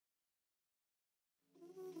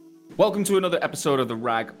Welcome to another episode of the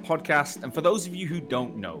RAG podcast. And for those of you who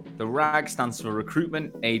don't know, the RAG stands for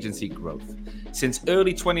Recruitment Agency Growth. Since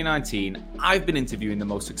early 2019, I've been interviewing the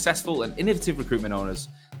most successful and innovative recruitment owners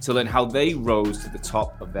to learn how they rose to the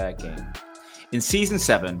top of their game. In season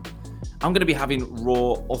 7, I'm going to be having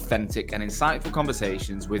raw, authentic, and insightful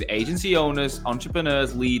conversations with agency owners,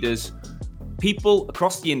 entrepreneurs, leaders, people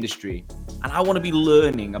across the industry. And I want to be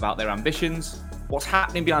learning about their ambitions, what's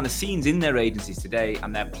happening behind the scenes in their agencies today,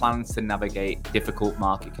 and their plans to navigate difficult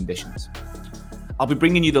market conditions. I'll be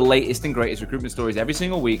bringing you the latest and greatest recruitment stories every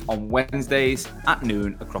single week on Wednesdays at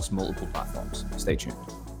noon across multiple platforms. Stay tuned.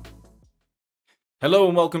 Hello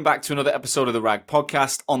and welcome back to another episode of the RAG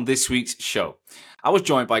podcast. On this week's show, I was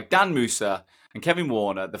joined by Dan Moussa and Kevin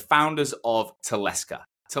Warner, the founders of Teleska.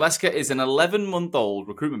 Teleska is an 11-month-old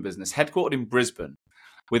recruitment business headquartered in Brisbane,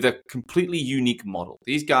 with a completely unique model.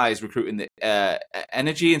 These guys recruit in the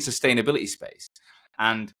energy and sustainability space,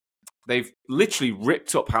 and they've literally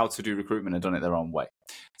ripped up how to do recruitment and done it their own way.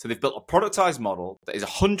 So they've built a productized model that is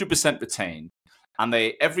 100% retained, and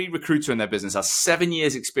every recruiter in their business has 7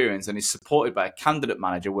 years experience and is supported by a candidate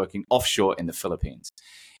manager working offshore in the Philippines.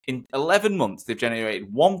 In 11 months, they've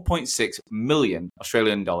generated 1.6 million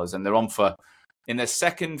Australian dollars, and they're on for, in their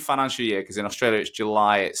second financial year, because in Australia it's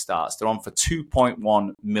July it starts, they're on for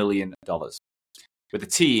 $2.1 million with a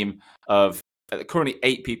team of currently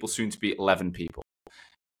 8 people, soon to be 11 people.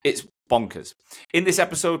 It's bonkers. In this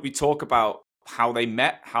episode, we talk about how they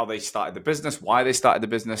met, how they started the business, why they started the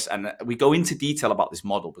business, and we go into detail about this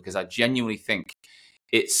model because I genuinely think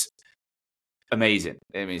it's amazing.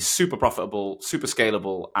 I mean, it's super profitable, super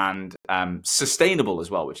scalable, and sustainable as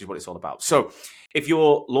well, which is what it's all about. So if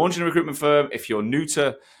you're launching a recruitment firm, if you're new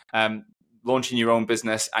to launching your own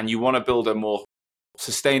business and you want to build a more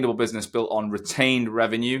sustainable business built on retained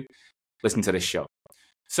revenue, listen to this show.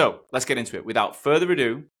 So let's get into it. Without further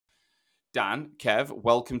ado, Dan, Kev,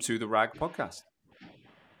 welcome to the RAG podcast.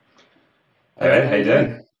 Hey, how you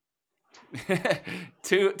doing?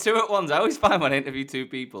 two at once. I always find when I interview 2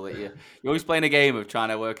 people that you're always playing a game of trying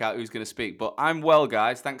to work out who's going to speak. But I'm well,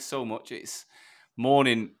 guys. Thanks so much. It's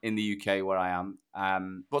morning in the UK where I am.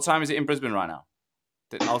 What time is it in Brisbane right now?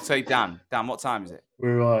 I'll say Dan. Dan, what time is it?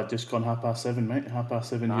 We're just gone 7:30, mate.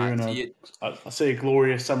 7:30 Right, here, and I say a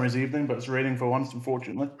glorious summer's evening, but it's raining for once,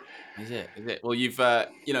 unfortunately. Is it? Well, you've I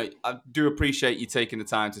do appreciate you taking the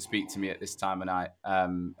time to speak to me at this time of night. I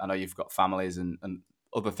know you've got families and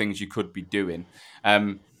other things you could be doing.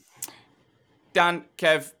 Dan,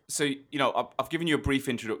 Kev, so, I've given you a brief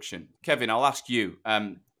introduction. Kevin, I'll ask you.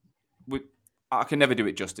 I can never do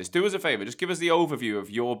it justice. Do us a favor. Just give us the overview of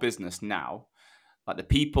your business now, like the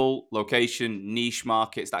people, location, niche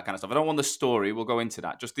markets, that kind of stuff. I don't want the story. We'll go into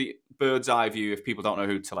that. Just the bird's eye view if people don't know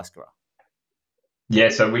who Teleska are. Yeah,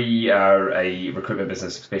 so we are a recruitment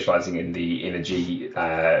business specializing in the energy,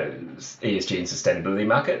 ESG and sustainability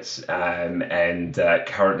markets, and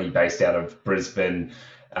currently based out of Brisbane.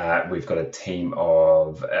 We've got a team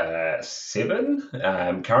of 7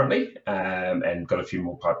 currently, and got a few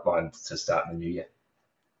more pipelines to start in the new year.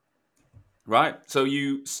 Right. So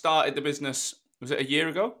you started the business, was it a year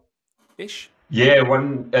ago-ish? Yeah,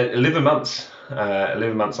 11 months.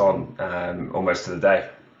 11 months on, almost to the day.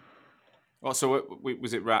 Well, so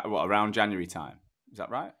was it around January time? Is that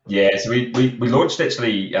right? Yeah, so we launched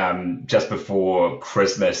actually just before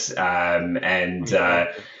Christmas, and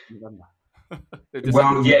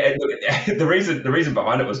well, yeah. The reason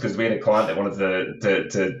behind it was because we had a client that wanted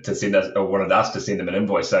to send us, or wanted us to send them an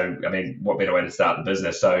invoice. So I mean, what better way to start the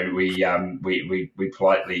business? So we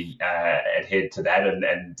politely adhered to that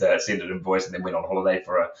and sent an invoice, and then went on holiday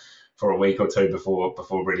for a week or 2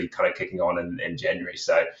 before really kind of kicking on in January.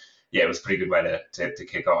 So yeah, it was a pretty good way to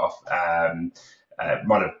kick off.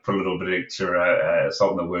 Might have put a little bit of extra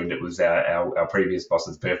salt in the wound. It was our previous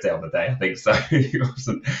boss's birthday on the day, I think. So I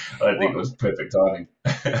don't think it was perfect timing.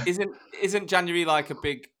 Isn't January like a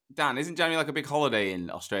big holiday in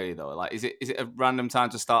Australia though? Like, is it a random time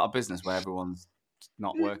to start a business where everyone's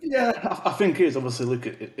not working? Yeah, I think it is. Obviously, look,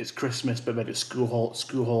 it's Christmas, but then it's school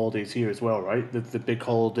holidays here as well, right? The big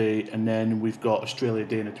holiday, and then we've got Australia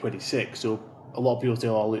Day on the 26th. So a lot of people say,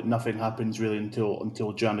 "Oh, look, nothing happens really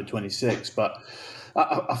until January 26th." But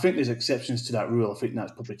I think there's exceptions to that rule. I think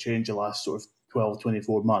that's probably changed the last sort of 12,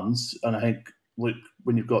 24 months. And I think, look,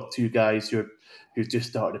 when you've got 2 guys who've just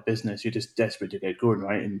started a business, you're just desperate to get going,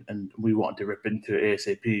 right? And we wanted to rip into it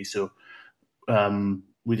ASAP. So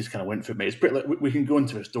we just kind of went for it, mate. It's pretty like, we can go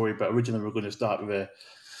into a story, but originally we were going to start with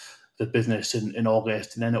the business in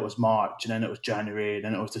August, and then it was March, and then it was January, and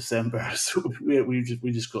then it was December. So we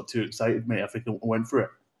just got too excited, mate. I think we went for it.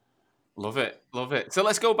 Love it. So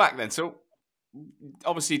let's go back then. So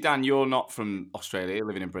obviously, Dan, you're not from Australia, you're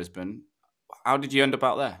living in Brisbane. How did you end up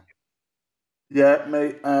out there? Yeah,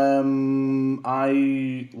 mate.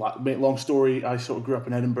 Mate, long story. I sort of grew up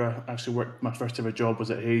in Edinburgh. Actually, worked. My first ever job was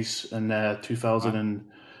at Hayes in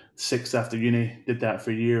 2006 after uni. Did that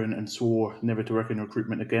for a year and swore never to work in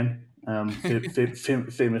recruitment again.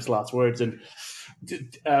 Famous last words. And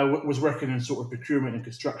was working in sort of procurement and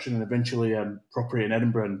construction, and eventually property in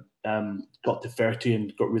Edinburgh. And got to 30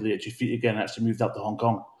 and got really itchy feet again. I actually moved up to Hong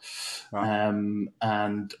Kong.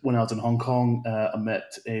 And when I was in Hong Kong, I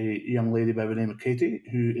met a young lady by the name of Katie,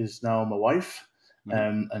 who is now my wife,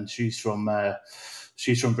 and she's from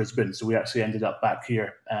Brisbane. So we actually ended up back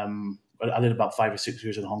here. I did about 5 or 6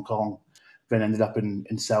 years in Hong Kong, then ended up in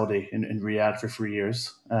Saudi, in Riyadh for 3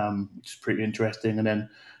 years, which is pretty interesting. And then,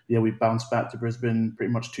 we bounced back to Brisbane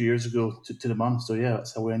pretty much 2 years ago to the month. So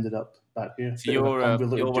that's how we ended up back here. So you're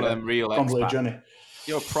one of them real expats. Journey.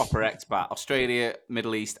 You're a proper expat. Australia,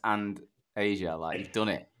 Middle East, and Asia. Like, you've done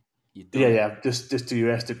it. Just the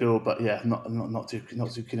US to go, but not too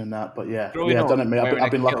keen on that. But I've done it, mate.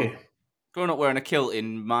 I've been lucky. Growing up wearing a kilt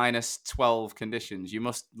in minus 12 conditions, you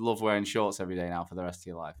must love wearing shorts every day now for the rest of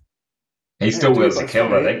your life. He still wears a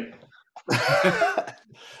kilt, I think. Do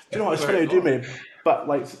you know what? It's funny to do, mate. But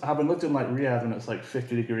like, having lived in like Riyadh and it's like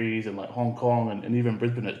 50 degrees, and like Hong Kong and even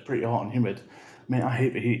Brisbane, it's pretty hot and humid. Man, I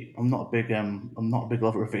hate the heat. I'm not a big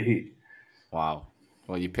lover of the heat. Wow.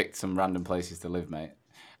 Well, you picked some random places to live, mate.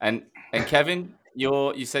 And Kevin,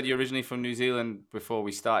 you said you're originally from New Zealand before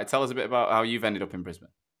we started. Tell us a bit about how you've ended up in Brisbane.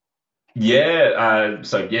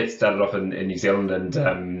 Started off in New Zealand,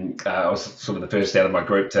 and I was sort of the first out of my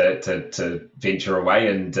group to venture away,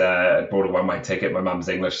 and bought a one-way ticket. My mum's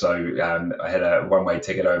English, so I had a one-way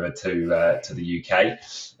ticket over to the UK.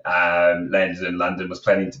 Landed in London, was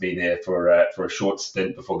planning to be there for a short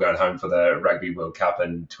stint before going home for the Rugby World Cup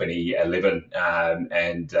in 2011,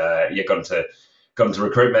 got into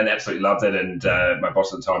recruitment, absolutely loved it, and my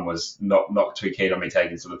boss at the time was not too keen on me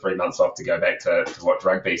taking sort of 3 months off to go back to watch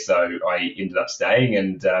rugby, so I ended up staying,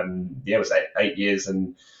 and it was eight years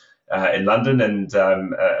in London, and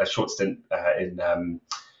a short stint in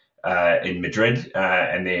Madrid,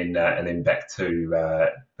 and then back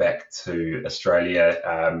to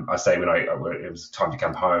Australia. I say when it was time to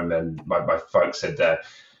come home, and my folks had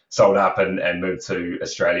sold up and moved to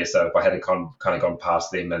Australia. So if I had kind of gone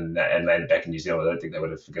past them and landed back in New Zealand, I don't think they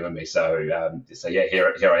would have forgiven me. So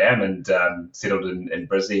here I am, and settled in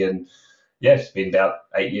Brisbane, and it's been about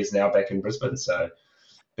 8 years now back in Brisbane. So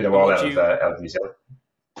been a while out of New Zealand.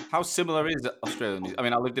 How similar is Australia? I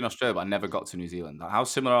mean, I lived in Australia, but I never got to New Zealand. How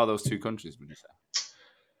similar are those two countries, would you say?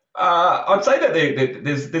 I'd say that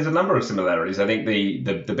there's a number of similarities. I think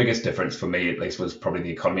the biggest difference for me, at least, was probably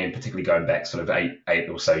the economy, and particularly going back sort of eight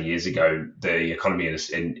or so years ago, the economy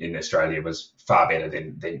in Australia was far better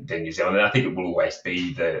than New Zealand, and I think it will always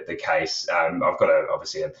be the case. I've got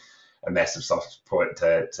obviously a massive soft point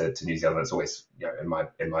to New Zealand. It's always, in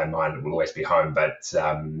my mind, it will always be home. But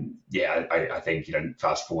I think,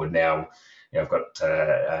 fast forward now, I've got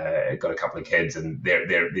a couple of kids, and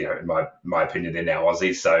they're in my opinion, they're now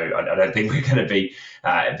Aussies. So I don't think we're going to be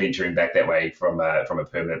venturing back that way from a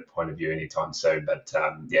permanent point of view anytime soon. But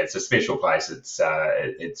it's a special place. It's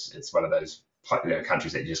one of those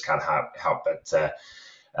countries that you just can't help but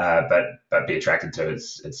be attracted to.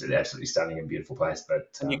 It's an absolutely stunning and beautiful place. But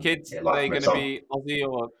and your kids, are they going to be Aussie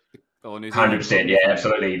or New Zealand? 100%, yeah,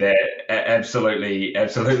 absolutely. They're absolutely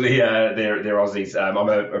they're Aussies. I'm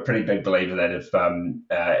a pretty big believer that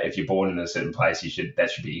if you're born in a certain place, that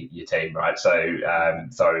should be your team, right? So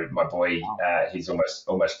my boy, he's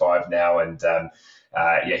almost 5 now, and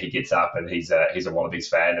he gets up, and he's a Wallabies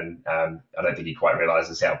fan, and I don't think he quite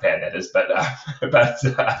realises how bad that is, but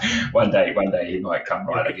one day he might come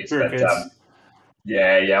right, I guess. But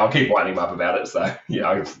I'll keep winding him up about it. So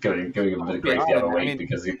I was giving him a bit of grief the other week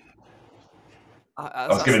because I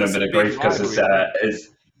was giving him a bit of grief because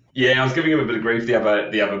I was giving him a bit of grief the other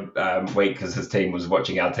week because his team was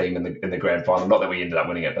watching our team in the grand final. Not that we ended up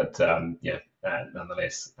winning it, but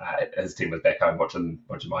nonetheless, his team was back home watching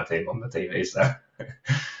my team on the TV. So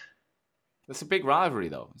it's a big rivalry,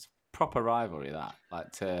 though. It's a proper rivalry, that,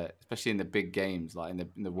 especially in the big games, like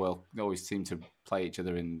in the world. They always seem to play each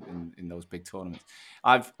other in those big tournaments.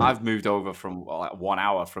 I've moved over from 1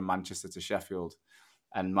 hour from Manchester to Sheffield,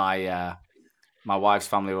 and my wife's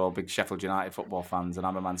family are all big Sheffield United football fans, and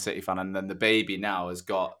I'm a Man City fan. And then the baby now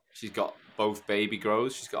she's got both baby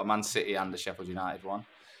grows. She's got a Man City and a Sheffield United one.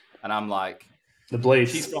 And I'm like, the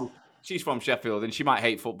Blades. She's from Sheffield, and she might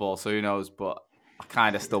hate football, so who knows? But I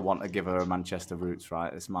kind of still want to give her a Manchester roots,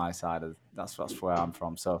 right? It's my side of that's where I'm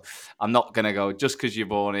from. So I'm not gonna go just because you're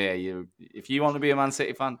born here. If you want to be a Man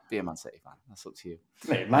City fan, be a Man City fan. That's up to you.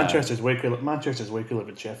 Mate, Manchester's way cooler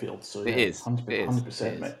than Sheffield, so it yeah, is.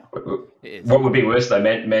 100%, mate. It is. What would be worse though,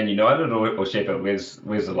 Man United or Sheffield? Where's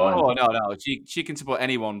the line? Oh no, she can support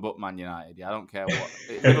anyone but Man United. Yeah, I don't care what.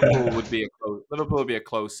 Liverpool would be a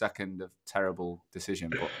close second of terrible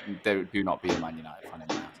decision, but they do not be a Man United fan in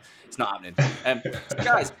my house. It's not happening. So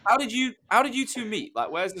guys, how did you two meet? Like,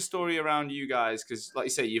 where's the story around you guys? Because, like you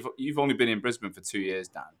say, you've only been in Brisbane for 2 years,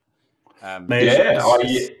 Dan.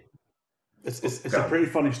 It's a pretty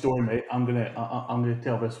funny story, mate. I'm gonna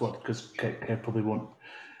tell this one because Kev probably won't.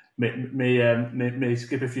 May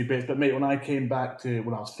skip a few bits, but mate, when I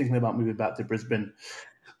was thinking about moving back to Brisbane,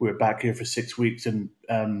 we were back here for 6 weeks and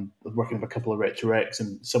working with a couple of Rec-to-Recs,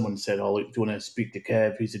 and someone said, "Oh, look, do you want to speak to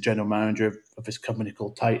Kev? He's the general manager of this company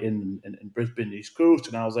called Titan in Brisbane, East Coast."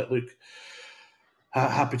 And I was like, "Look,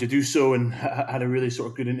 happy to do so," and had a really sort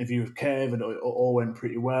of good interview with Kev, and it all went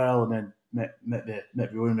pretty well. And then met the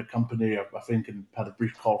owner of the company, I think, and had a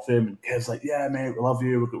brief call with him. And Kev's like, "Yeah, mate, we love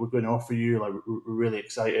you. We're going to offer you. Like, we're really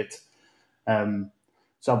excited."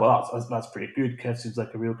 So, well, that's pretty good. Kev seems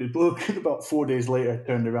like a real good bloke. And about 4 days later,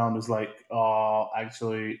 turned around and was like, "Oh,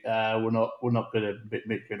 actually, we're not going to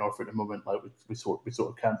make you an offer at the moment. Like, we sort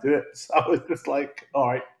of can't do it." So I was just like, "All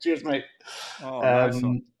right, cheers, mate." Oh, nice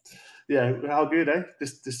one. Yeah, how good, eh?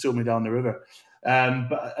 Just sold me down the river.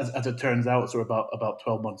 But as it turns out, sort of about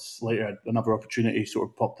 12 months later, another opportunity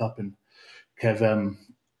sort of popped up, and Kev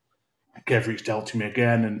reached out to me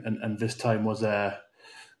again, and this time was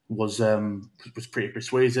pretty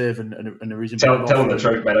persuasive, and a reason. Tell them the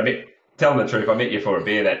truth, mate. Tell them the truth. I met you for a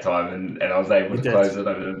beer that time, and I was able to close it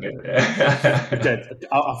over a bit. You did.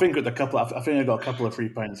 I think I got a couple of free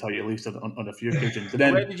pints out at least on a few occasions. And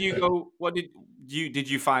then, where did you go? What did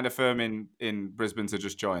you find a firm in Brisbane to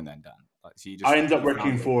just join then, Dan? Like, so I ended up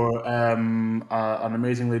working for an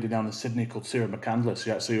amazing lady down in Sydney called Sarah McCandless,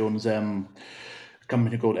 who actually owns a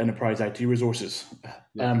company called Enterprise IT Resources.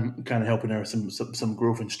 Kind of helping her some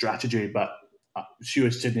growth and strategy, but she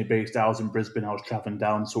was Sydney based. I was in Brisbane. I was traveling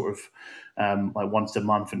down sort of like once a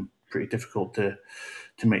month, and pretty difficult to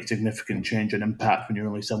make significant change and impact when you're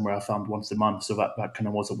only somewhere I found once a month. So that kind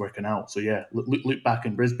of wasn't working out. So yeah, look back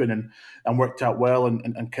in Brisbane and worked out well,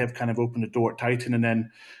 and Kev kind of opened the door at Titan, and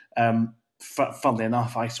then funnily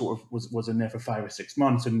enough, I sort of was in there for 5 or 6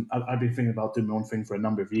 months, and I'd been thinking about doing my own thing for a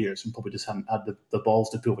number of years, and probably just hadn't had the balls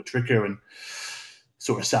to pull the trigger, and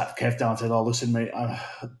sort of sat Kev down and said, "Oh, listen, mate,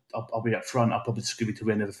 I'll be up front. I'll probably just give you to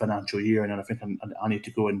the end of the financial year, and then I think I need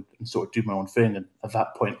to go and sort of do my own thing." And at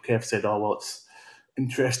that point, Kev said, "Oh, well, it's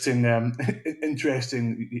interesting.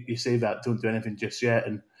 Interesting you say that. Don't do anything just yet."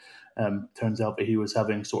 And turns out that he was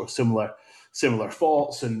having sort of similar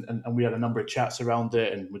thoughts, and we had a number of chats around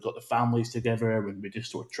it, and we got the families together, and we just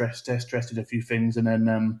sort of test tested a few things, and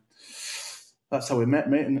then that's how we met,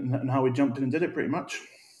 mate, and how we jumped in and did it pretty much.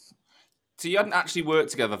 So you hadn't actually worked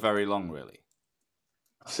together very long, really?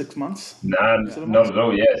 6 months? No, not at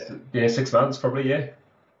all. Yeah, 6 months probably. Yeah.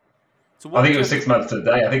 So I think it was 6 months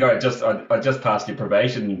today. I think I just passed your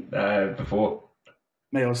probation before.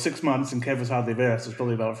 Mate, it was 6 months, and Kev was hardly there, so it's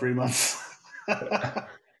probably about 3 months.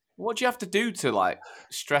 What do you have to do to like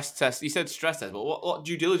stress test? You said stress test, but what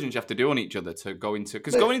due diligence you have to do on each other to go into?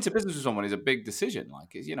 Because going into business with someone is a big decision.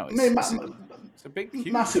 Like, it's a big,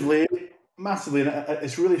 huge massively. And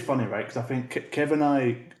it's really funny, right? Because I think Kev and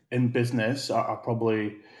I in business are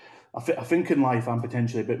probably. I think in life I'm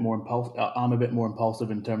potentially a bit more impulsive. I'm a bit more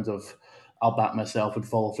impulsive in terms of I'll back myself and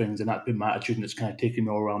follow things, and that's been my attitude, and it's kind of taken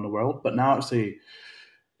me all around the world. But now actually,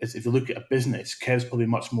 if you look at a business, Kev's probably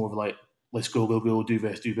much more of like, let's go, do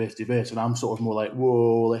this. And I'm sort of more like,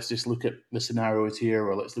 whoa, let's just look at the scenarios here,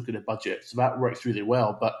 or let's look at the budget. So that works really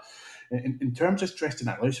well. But in terms of stress and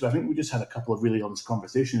analysis, I think we just had a couple of really honest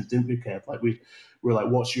conversations, didn't we, Kev? Like we were like,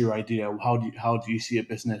 what's your idea? How do you see a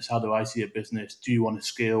business? How do I see a business? Do you want to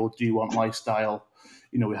scale? Do you want lifestyle?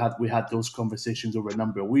 You know, we had those conversations over a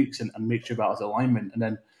number of weeks and make sure that was alignment. And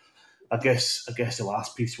then I guess the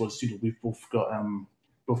last piece was, you know, we've both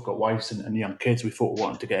got wives and young kids. We thought we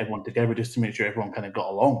wanted to get everyone together just to make sure everyone kind of got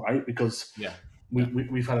along, right? Because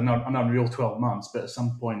we've had an unreal 12 months, but at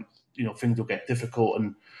some point, you know, things will get difficult,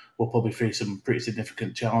 and we'll probably face some pretty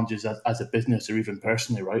significant challenges as a business or even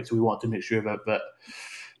personally, right? So we want to make sure that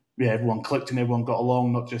everyone clicked and everyone got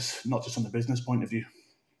along, not just on the business point of view.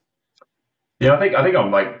 Yeah, I think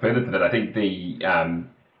I'm like further to that. I think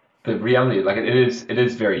the reality, like it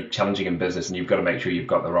is very challenging in business, and you've got to make sure you've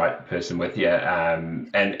got the right person with you.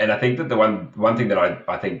 And I think that the one thing that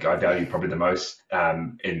I think I value probably the most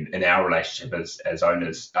in our relationship as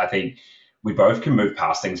owners, I think we both can move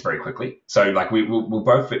past things very quickly. So like we'll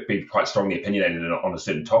both be quite strongly opinionated on a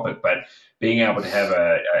certain topic, but being able to have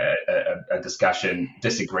a discussion,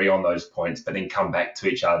 disagree on those points, but then come back to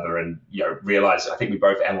each other and realize. I think we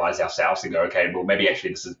both analyze ourselves and go, okay, well maybe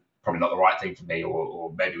actually this is probably not the right thing for me,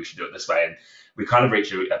 or maybe we should do it this way. And we kind of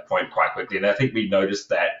reached a point quite quickly. And I think we noticed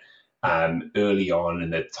that early on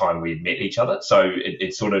in the time we met each other. So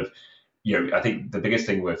it sort of, I think the biggest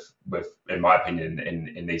thing with in my opinion,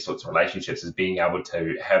 in these sorts of relationships is being able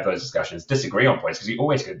to have those discussions, disagree on points, because you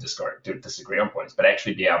always going to disagree on points, but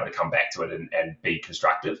actually be able to come back to it and be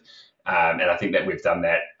constructive. And I think that we've done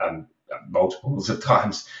that multiples of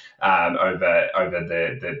times over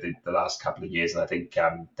the last couple of years, and I think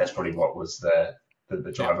that's probably what was the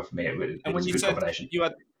driver for me. It was a good combination. You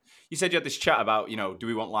said you had this chat about, do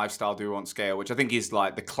we want lifestyle, do we want scale, which I think is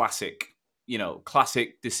like the classic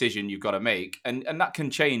decision you've got to make, and that can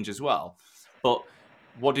change as well. But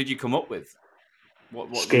what did you come up with?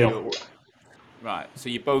 What scale? Right. So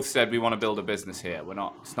you both said we want to build a business here.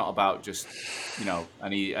 It's not about just,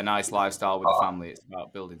 a nice lifestyle with the family. It's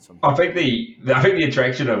about building something. I think the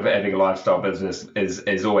attraction of having a lifestyle business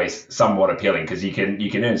is always somewhat appealing, because you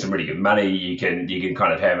can earn some really good money. You can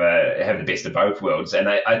kind of have the best of both worlds. And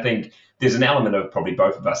I think there's an element of probably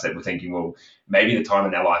both of us that we're thinking, well, maybe the time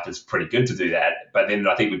in our life is pretty good to do that. But then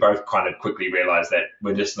I think we both kind of quickly realized that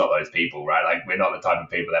we're just not those people, right? Like we're not the type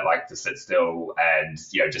of people that like to sit still and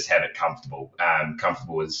just have it comfortable.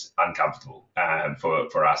 Comfortable is uncomfortable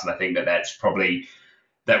for us, and I think that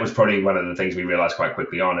was probably one of the things we realized quite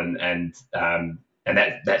quickly on, and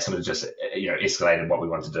that sort of just escalated what we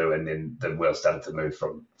wanted to do, and then the wheels started to move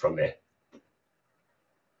from there.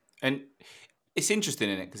 And it's interesting,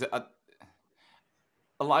 isn't it? Because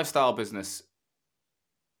a lifestyle business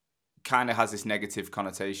kind of has this negative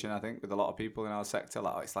connotation, I think, with a lot of people in our sector.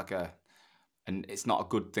 Like it's like and it's not a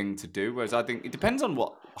good thing to do. Whereas I think it depends on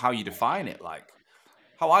how you define it. Like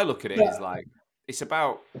how I look at it is like it's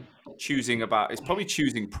about it's probably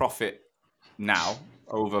choosing profit now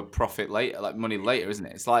over profit later, like money later, isn't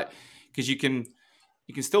it? It's like because you can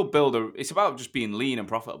still build it's about just being lean and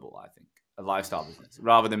profitable. I think a lifestyle business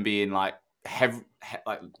rather than being like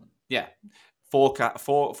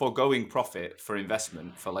foregoing profit for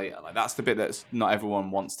investment for later. Like that's the bit that's not everyone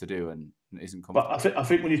wants to do and isn't comfortable. But I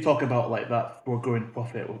think when you talk about like that foregoing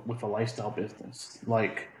profit with a lifestyle business,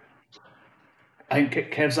 like I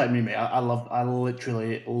think Kev's like me, mate. I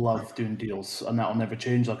literally love doing deals, and that'll never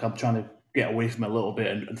change. Like I'm trying to get away from it a little bit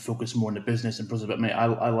and focus more on the business and process. But mate,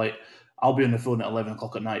 I'll be on the phone at 11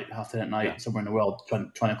 o'clock at night, half 10 at night, somewhere in the world,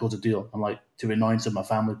 trying to close a deal. I'm like, to the annoyance of my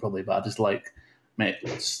family probably, but I just like, mate,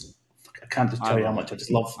 I can't just tell you how much I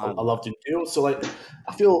just love. I love doing deals. So like,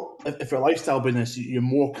 I feel if you're a lifestyle business, you're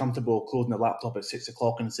more comfortable closing the laptop at 6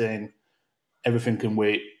 o'clock and saying everything can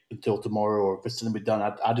wait until tomorrow, or if it's going to be done.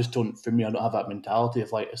 I just don't. For me, I don't have that mentality.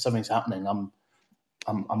 If something's happening,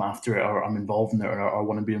 I'm after it, or I'm involved in it, or I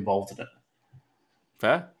want to be involved in it.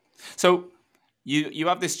 Fair. So you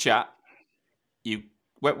have this chat.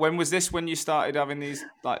 When was this? When you started having these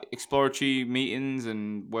like exploratory meetings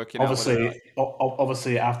and working?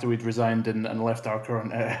 Obviously, after we'd resigned and left our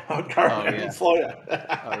current employer.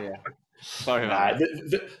 Oh yeah. Sorry about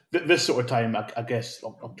that. This sort of time, I guess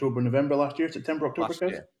October, November last year, September,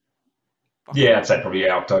 October. Yeah, I'd say probably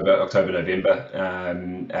October, November,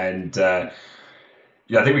 and I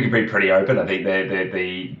think we can be pretty open. I think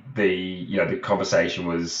the conversation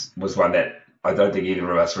was one that I don't think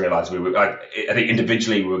either of us realized we were. I think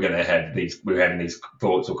individually we were going to have we were having these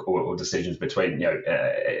thoughts or decisions between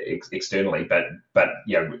externally, but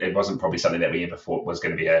it wasn't probably something that we ever thought was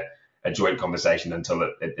going to be a joint conversation until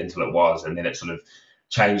it was, and then it sort of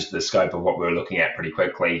changed the scope of what we were looking at pretty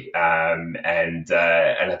quickly. And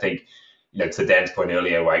I think to Dan's point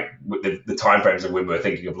earlier, like the timeframes of when we were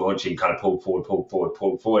thinking of launching kind of pulled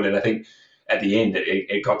forward, and I think at the end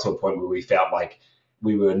it got to a point where we felt like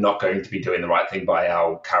we were not going to be doing the right thing by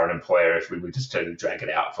our current employer if we were just to drag it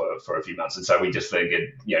out for a few months. And so we just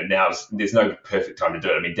figured, now there's no perfect time to do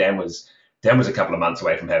it. I mean, Dan was a couple of months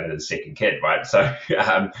away from having his second kid, right? So,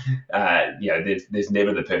 there's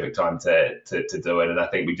never the perfect time to do it. And I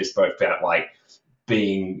think we just both felt like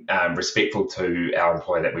being respectful to our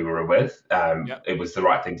employer that we were with, it was the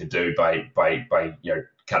right thing to do by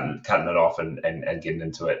cutting it off and getting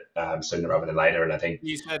into it sooner rather than later. And I think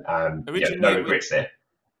you said no regrets there.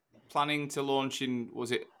 Planning to launch in,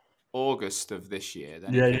 was it August of this year?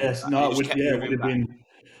 Then it would have been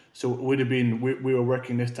So it would have been, we were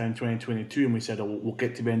working this time 2022, and we said, oh, we'll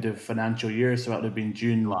get to the end of financial year. So that would have been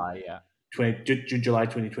July, yeah. July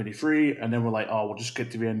 2023. And then we're like, oh, we'll just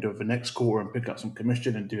get to the end of the next quarter and pick up some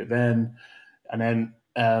commission and do it then. And then,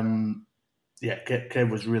 Kev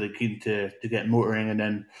was really keen to get motoring. And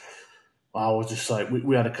then I was just like,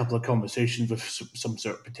 we had a couple of conversations with some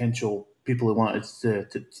sort of potential people who wanted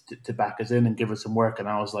to back us in and give us some work. And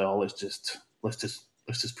I was like, oh, let's just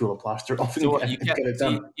pull a plaster off and get it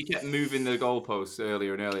done. You kept moving the goalposts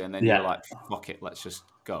earlier and earlier, and then you were like, fuck it, let's just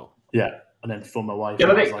go. Yeah. And then for my wife,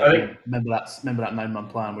 I was like, remember that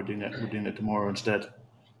 9-month plan, we're doing it tomorrow instead.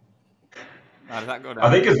 How did that go down? I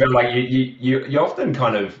think as well, like you often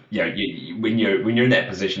kind of, when you're in that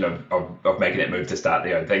position of making that move to start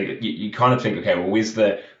the own thing, you kind of think, okay, well, where's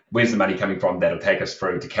the money coming from that'll take us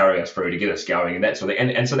through, to carry us through, to get us going, and that sort of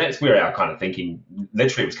thing. And so that's where our kind of thinking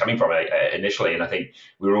literally was coming from initially. And I think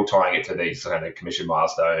we were all tying it to these kind of commission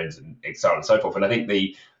milestones and so on and so forth. And I think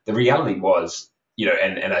the reality was,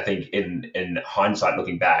 and I think in hindsight,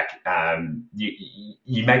 looking back,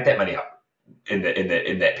 you make that money up in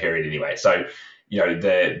that period anyway. So,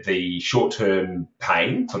 the short term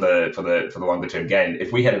pain for the longer term gain,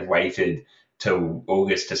 if we had waited till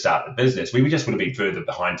August to start the business, we just would have been further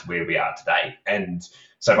behind to where we are today. And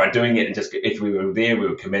so by doing it, and just if we were there, we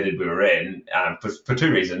were committed, we were in, for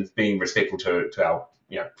two reasons: being respectful to our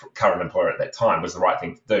current employer at that time was the right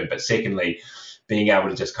thing to do, but secondly, being able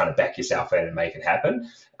to just kind of back yourself in and make it happen.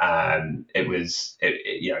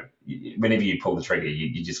 Whenever you pull the trigger,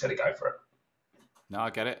 you just got to go for it. No, I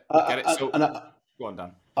get it. So, go on,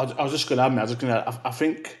 Dan. I was just going to add, I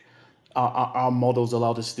think our models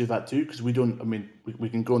allowed us to do that too, because we don't, we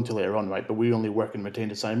can go into later on, right? But we only work in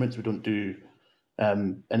retained assignments. We don't do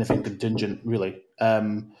anything contingent, really.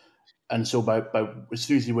 And so by as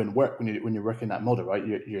soon as you win work, when you're working that model, right,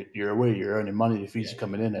 you're away, you're earning money, the fees are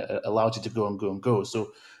coming in, it allows you to go and go and go.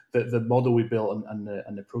 So the model we built and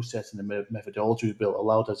the process and the methodology we built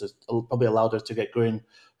probably allowed us to get going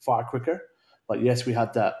far quicker. Like, yes, we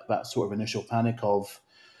had that sort of initial panic of,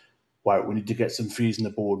 wow, we need to get some fees on the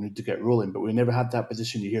board, we need to get rolling, but we never had that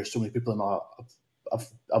position. You hear so many people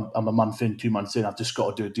I'm a month in, 2 months in, I've just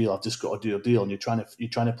got to do a deal, and you're trying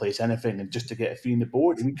to place anything and just to get a fee on the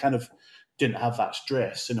board. And we kind of didn't have that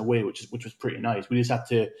stress in a way, which was pretty nice. We just had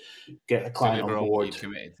to get the client on board.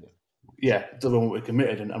 Yeah, deliver what we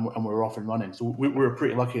committed, and we're off and running. So we were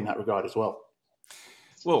pretty lucky in that regard as well.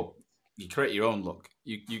 Well, you create your own luck.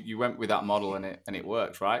 You went with that model and it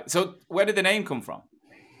worked, right? So where did the name come from?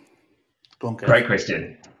 Go on, Kev.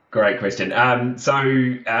 Great question.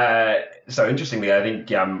 So interestingly, I think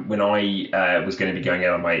when I was going to be going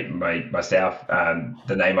out on myself,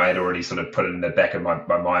 the name I had already sort of put in the back of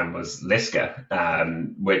my mind was Leska,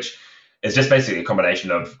 which is just basically a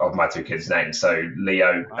combination of my two kids' names. So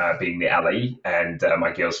Leo being the Ali, and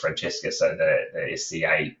my girl's Francesca, so the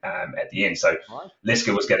SCA at the end. So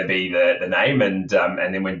Leska was going to be the name, and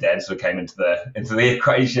then when Dan sort of came into the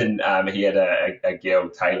equation, he had a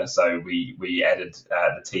girl, Taylor. So we added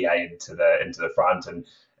the TA into the front, and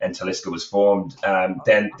Teleska was formed.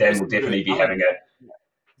 Dan will definitely be having a.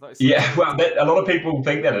 Yeah, well, a lot of people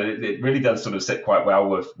think that it really does sort of sit quite well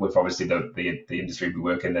with obviously the industry we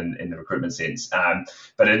work in the recruitment sense.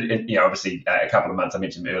 But obviously a couple of months, I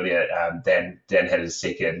mentioned earlier, Dan had his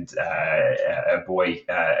second boy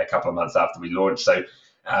a couple of months after we launched. So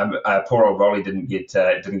poor old Rolly didn't get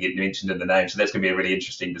mentioned in the name. So that's going to be a really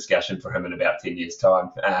interesting discussion for him in about 10 years' time,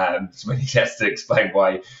 when he has to explain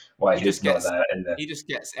why he's not in there. He just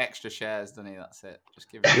gets extra shares, doesn't he? That's it.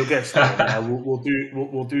 Just give He'll get something. We'll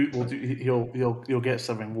do. He'll get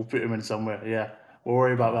something. We'll put him in somewhere. Yeah, we'll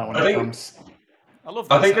worry about that when it comes. I love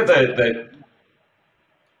that. I think that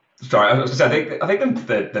sorry, I was going to say, I think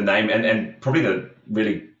the name and probably the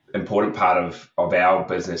really important part of our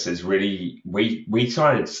business is really we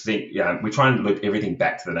try to think, we try and look everything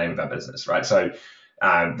back to the name of our business, right? So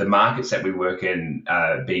the markets that we work in,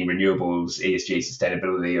 being renewables, ESG,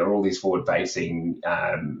 sustainability, are all these forward-facing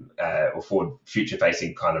or forward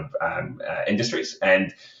future-facing kind of industries.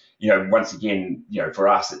 And once again, for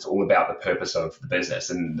us, it's all about the purpose of the business,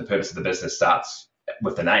 and the purpose of the business starts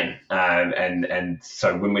with the name. And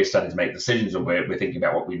so when we're starting to make decisions, or we're thinking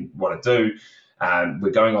about what we want to do, we're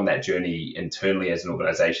going on that journey internally as an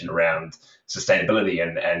organization around sustainability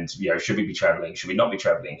and should we be traveling? Should we not be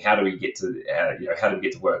traveling? How do we get to how do we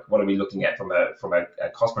get to work? What are we looking at from a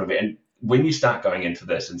cost point of view? And when you start going into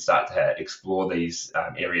this and start to explore these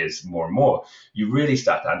areas more and more, you really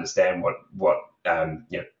start to understand what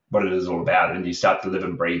it is all about, and you start to live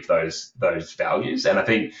and breathe those values. And I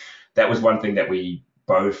think that was one thing that we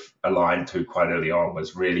both aligned to quite early on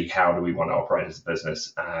was really how do we want to operate as a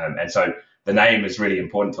business. And so the name is really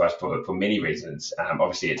important to us for many reasons.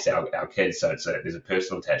 Obviously, it's our kids, so there's a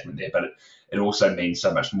personal attachment there, but it also means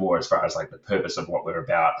so much more as far as like the purpose of what we're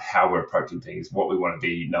about, how we're approaching things, what we want to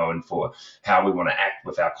be known for, how we want to act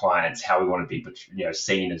with our clients, how we want to be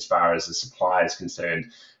seen as far as the supplier is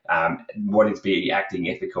concerned, wanting to be acting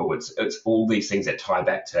ethical. It's all these things that tie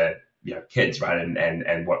back to kids, right,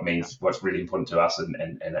 and what's really important to us and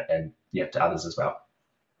to others as well.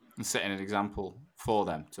 And setting an example for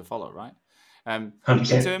them to follow, right?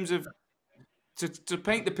 100%. In terms of to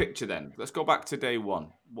paint the picture, then let's go back to day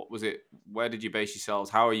one. What was it? Where did you base yourselves?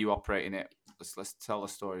 How are you operating it? Let's tell a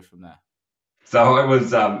story from there. So I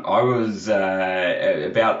was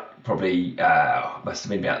about probably must have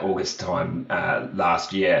been about August time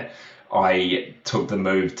last year. I took the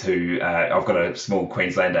move to I've got a small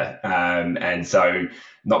Queenslander, and so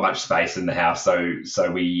not much space in the house.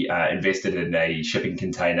 So we invested in a shipping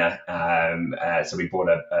container. So we bought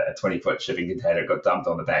a 20-foot shipping container. It got dumped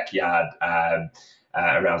on the backyard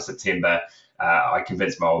around September. I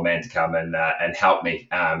convinced my old man to come and help me,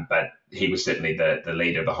 but he was certainly the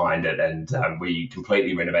leader behind it, and we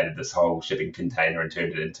completely renovated this whole shipping container and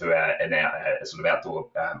turned it into a sort of outdoor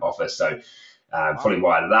office. So fully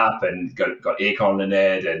wired it up and got aircon in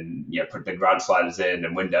it, and put big rug sliders in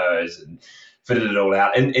and windows and fitted it all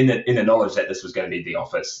out in the knowledge that this was going to be the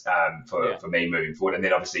office for me moving forward. And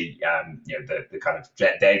then obviously the kind of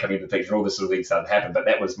Dan coming into the picture, all this sort of things started to happen, but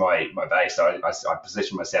that was my base. So I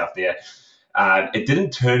positioned myself there. It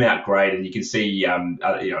didn't turn out great, and you can see, I don't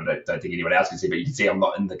think anyone else can see, but you can see I'm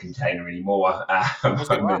not in the container anymore. I'm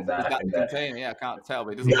in the container. Yeah, I can't tell,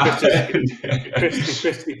 but it doesn't.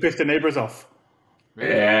 He pissed the neighbours off.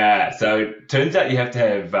 Really? Yeah, so turns out you have to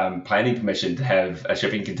have planning permission to have a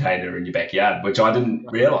shipping container in your backyard, which I didn't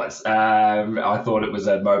realise. I thought it was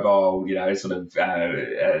a mobile, sort of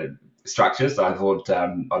structure, so I thought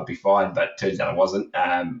I'd be fine, but turns out I wasn't.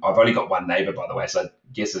 I've only got one neighbour, by the way, so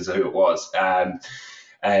guess as who it was. The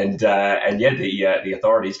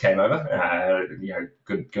authorities came over,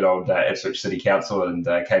 good old Ipswich City Council, and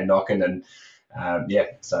came knocking, and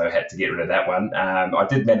so I had to get rid of that one. I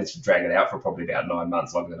did manage to drag it out for probably about 9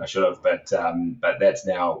 months, longer than I should have, but that's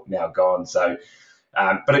now gone. So,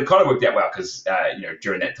 but it kind of worked out well because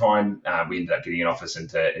during that time we ended up getting an office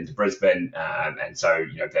into Brisbane, and so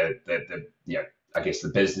I guess the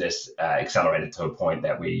business accelerated to a point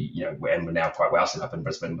that and we're now quite well set up in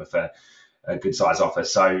Brisbane with a good size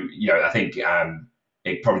office. So I think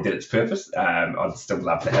it probably did its purpose. I'd still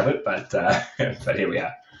love to have it, but here we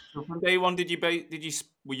are. So from day one,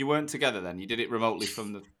 you weren't together then? You did it remotely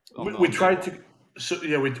from the. We tried to. So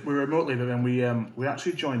yeah, we remotely, but then we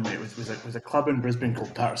actually joined. It was a club in Brisbane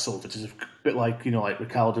called Tattersall, which is a bit like like the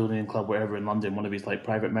Caledonian Club, whatever in London, one of these like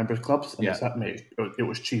private members clubs. And it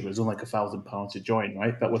was cheap. It was only like £1,000 to join,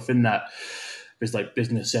 right? But within that, there's like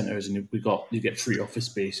business centres, and you get free office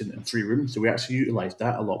space and free rooms. So we actually utilised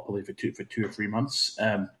that a lot, probably for 2 or 3 months.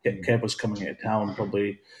 Kev was coming into town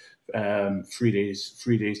probably 3 days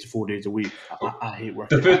to 4 days a week. I hate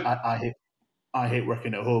working. I hate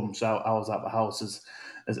working at home, so I was at the house as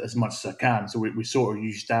much as I can. So we sort of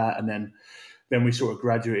used that, and then we sort of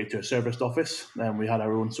graduated to a serviced office, and we had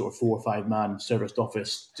our own sort of 4 or 5 man serviced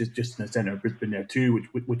office just in the centre of Brisbane there too,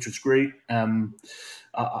 which was great.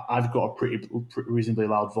 I've got a pretty reasonably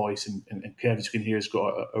loud voice, and Kev, as you can hear, has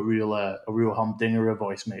got a real humdinger of a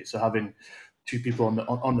voice, mate. So having 2 people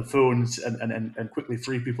on the phones and quickly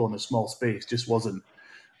 3 people in a small space just wasn't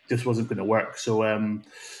going to work. So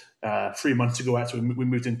 3 months ago, actually, we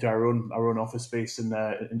moved into our own office space in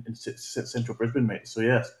central Brisbane, mate. So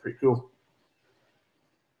yeah, it's pretty cool.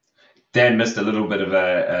 Dan missed a little bit of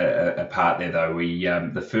a part there, though. We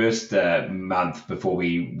the first month before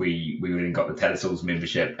we went and got the Tattersalls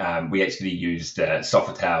membership, we actually used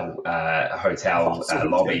Sofitel hotel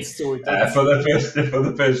lobby for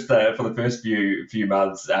the first few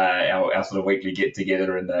months. Our sort of weekly get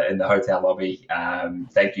together in the hotel lobby.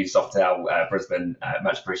 Thank you, Sofitel Brisbane,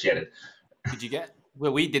 much appreciated. Did you get?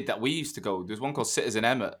 Well, we did that. We used to go. There's one called Citizen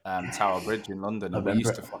M at Tower Bridge in London, and we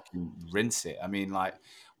used to fucking rinse it. I mean, like,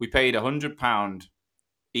 we paid £100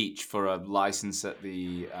 each for a license at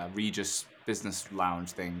the Regis Business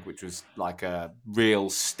Lounge thing, which was like a real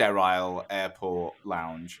sterile airport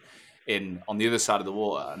lounge on the other side of the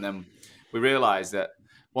water. And then we realised that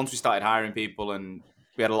once we started hiring people, and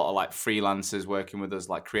we had a lot of like freelancers working with us,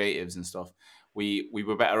 like creatives and stuff, we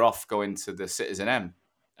were better off going to the Citizen M.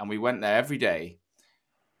 And we went there every day,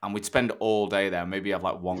 and we'd spend all day there, maybe have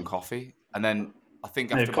like one coffee. And then I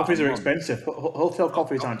think after coffees are expensive. Hotel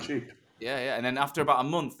coffees aren't cheap. Yeah. And then after about a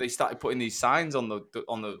month, they started putting these signs on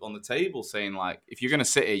the table saying like, if you're going to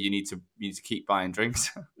sit here, you need to keep buying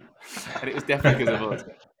drinks. And it was definitely because of us.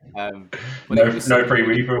 But No, it was no free a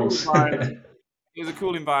cool refills. environment. It was a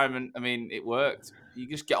cool environment. I mean, it worked. You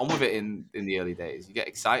just get on with it in the early days. You get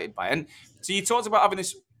excited by it. And so you talked about having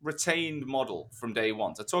this retained model from day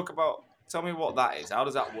one. So tell me what that is. How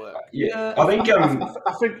does that work? Yeah, I, I think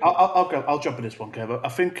I think I'll jump in this one, Kev. I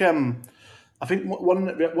think one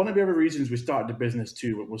of the other reasons we started the business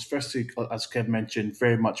too was firstly, as Kev mentioned,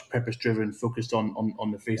 very much purpose driven, focused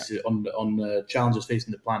on the faces on the challenges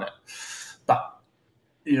facing the planet. But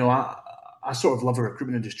I sort of love the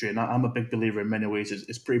recruitment industry, and I'm a big believer in many ways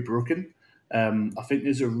it's pretty broken. I think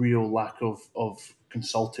there's a real lack of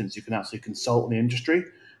consultants who can actually consult in the industry.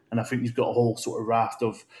 And I think you've got a whole sort of raft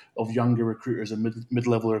of younger recruiters and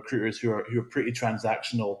mid-level recruiters who are pretty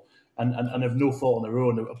transactional and have no fault on their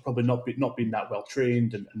own. Have probably not been that well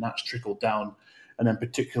trained, and that's trickled down. And then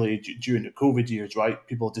particularly during the COVID years, right,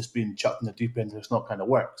 people have just been chucked in the deep end and it's not kind of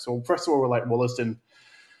work. So first of all, we're like, well, listen,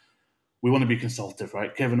 we want to be consultative,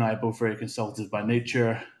 right? Kevin and I are both very consultative by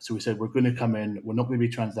nature. So we said, we're going to come in, we're not going to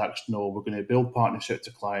be transactional, we're going to build partnerships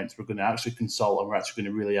to clients, we're going to actually consult, and we're actually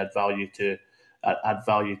going to really add value to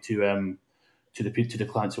the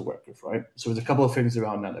clients we work with, right? So there's a couple of things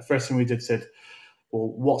around that. The first thing we did said, well,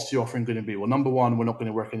 what's the offering going to be? Well, number one, we're not going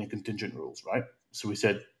to work any contingent rules, right? So we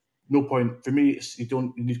said, no point for me.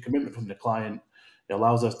 You need commitment from the client. It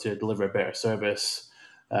allows us to deliver a better service.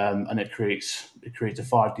 And it creates a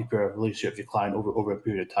far deeper relationship with your client over a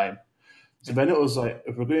period of time. So then it was like,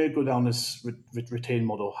 if we're going to go down this retain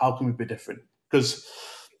model, how can we be different? Because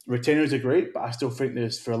retainers are great, but I still think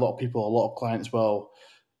there's, for a lot of people, a lot of clients, well,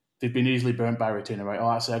 they've been easily burnt by a retainer, right? Oh,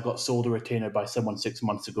 actually, I got sold a retainer by someone 6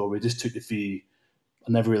 months ago. We just took the fee.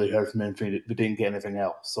 I never really heard from them. We didn't get anything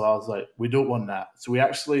else. So I was like, we don't want that. So we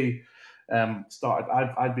actually started.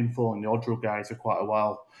 I'd been following the Odro guys for quite a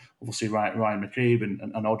while. Obviously, Ryan McCabe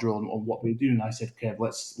and Odro on what we do. And I said, Kev,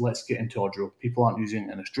 let's get into Odro. People aren't using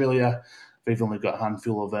it in Australia. They've only got a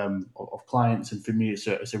handful of clients, and for me, it's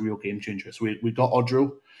a real game changer. So we got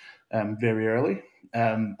Odro very early,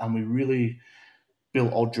 and we really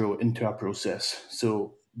built Odro into our process.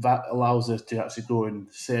 So that allows us to actually go and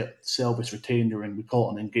sell this retainer, and we call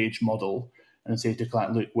it an engaged model, and say to the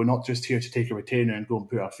client, look, we're not just here to take a retainer and go and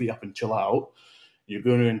put our feet up and chill out. You're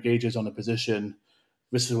going to engage us on a position.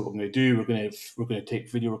 This is what we're going to do. We're going to take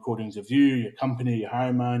video recordings of you, your company, your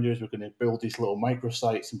hiring managers. We're going to build these little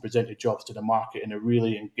microsites and present your jobs to the market in a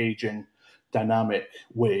really engaging, dynamic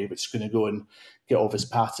way, which is going to go and get all this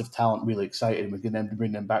passive talent really excited, and we can then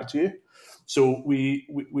bring them back to you. So we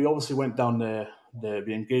obviously went down the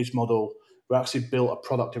engaged model. We actually built a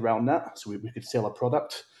product around that, so we could sell a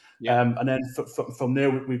product. Yeah. And then from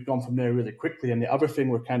there, we've gone from there really quickly. And the other thing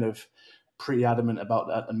we're kind of pretty adamant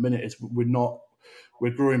about at the minute is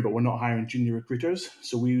we're growing, but we're not hiring junior recruiters.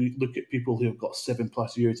 So we look at people who have got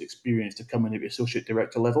 7+ years experience to come in at the associate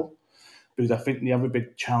director level. Because I think the other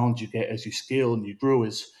big challenge you get as you scale and you grow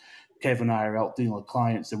is Kev and I are out dealing with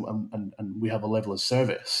clients, and we have a level of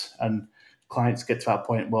service. And clients get to that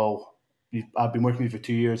point, well, I've been working with you for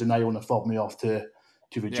 2 years and now you want to fob me off to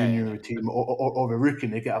the junior team or the rookie,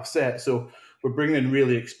 and they get upset. So we're bringing in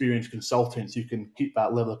really experienced consultants who can keep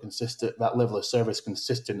that level of service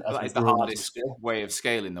consistent. As that is the hardest way of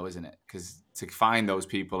scaling, though, isn't it? Because to find those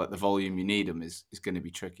people at the volume you need them is going to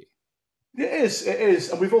be tricky. It is,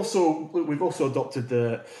 and we've also adopted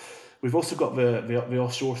we've also got the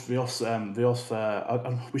offshore,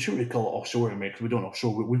 we shouldn't really call it offshoring, mate, because we don't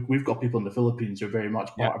offshore. We've got people in the Philippines who are very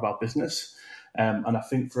much part of our business. And I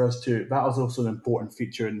think for us too, that was also an important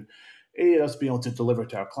feature in us being able to deliver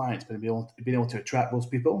to our clients, but being able to attract those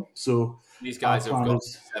people. So these guys have got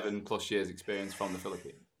 7+ years experience from the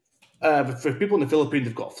Philippines. For people in the Philippines,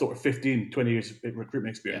 they've got sort of 15, 20 years of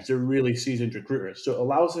recruitment experience. They're really seasoned recruiters. So it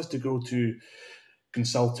allows us to go to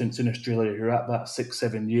consultants in Australia who are at that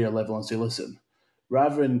 6-7 year level and say, listen,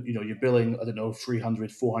 rather than, you're billing, I don't know,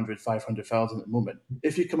 300, 400, 500,000 at the moment.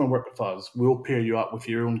 If you come and work with us, we'll pair you up with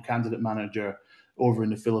your own candidate manager over in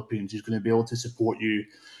the Philippines who's going to be able to support you,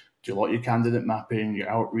 do a lot of your candidate mapping, your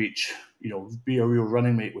outreach, be a real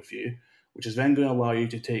running mate with you, which is then going to allow you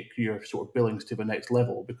to take your sort of billings to the next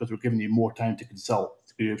level, because we're giving you more time to consult,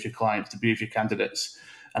 to be with your clients, to be with your candidates,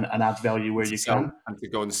 and add value where you can. And to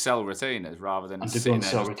go and sell retainers rather than sitting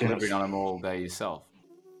there just delivering on them all day yourself.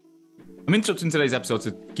 I'm interrupting today's episode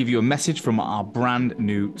to give you a message from our brand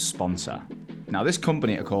new sponsor. Now, this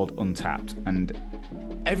company are called Untapped, and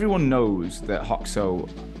everyone knows that Hoxo,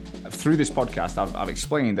 through this podcast, I've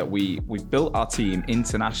explained that we've built our team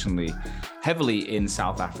internationally, heavily in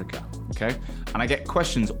South Africa. okay? And I get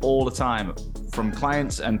questions all the time from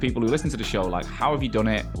clients and people who listen to the show, like, how have you done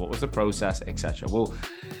it? What was the process, etc. Well,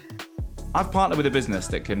 I've partnered with a business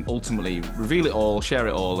that can ultimately reveal it all, share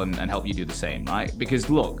it all, and help you do the same, right? Because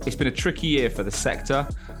look, it's been a tricky year for the sector,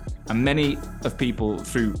 and many of people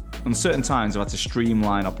through uncertain times have had to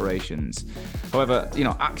streamline operations. However,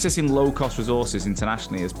 accessing low-cost resources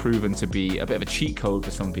internationally has proven to be a bit of a cheat code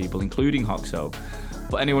for some people, including Hoxo.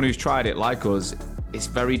 But anyone who's tried it, like us, it's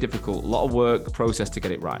very difficult, a lot of work, process to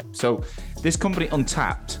get it right. So this company,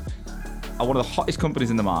 Untapped, are one of the hottest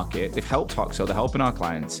companies in the market. They've helped Hoxo, they're helping our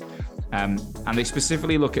clients. And they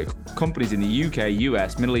specifically look at companies in the UK,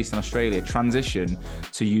 US, Middle East, and Australia transition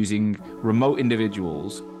to using remote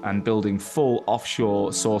individuals and building full offshore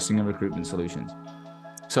sourcing and recruitment solutions.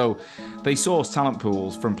 So they source talent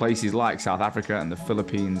pools from places like South Africa and the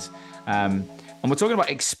Philippines. And we're talking about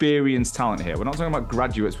experienced talent here. We're not talking about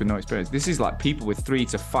graduates with no experience. This is like people with 3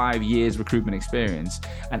 to 5 years recruitment experience,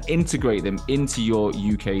 and integrate them into your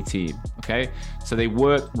UK team, okay? So they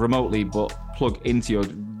work remotely, but plug into your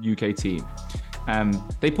UK team.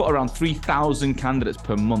 They put around 3,000 candidates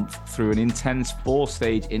per month through an intense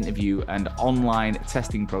 4-stage interview and online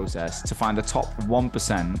testing process to find the top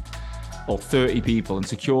 1% or 30 people and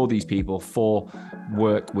secure these people for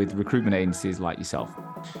work with recruitment agencies like yourself.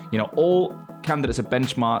 All candidates are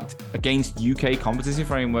benchmarked against UK competency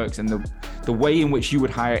frameworks and the way in which you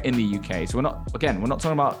would hire in the UK. So we're not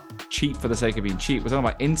talking about cheap for the sake of being cheap. We're talking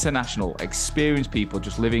about international, experienced people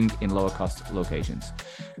just living in lower cost locations.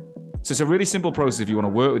 So it's a really simple process. If you want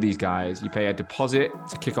to work with these guys, you pay a deposit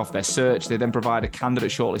to kick off their search. They then provide a candidate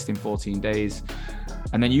shortlist in 14 days.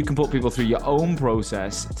 And then you can put people through your own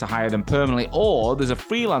process to hire them permanently, or there's a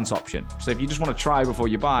freelance option. So if you just want to try before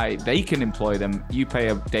you buy, they can employ them. You pay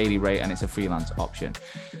a daily rate and it's a freelance option.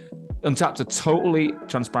 Untapped are totally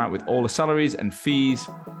transparent with all the salaries and fees.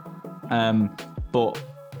 But,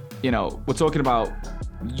 we're talking about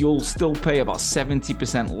you'll still pay about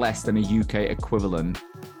 70% less than a UK equivalent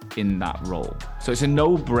in that role. So it's a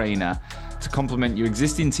no-brainer to complement your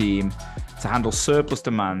existing team, to handle surplus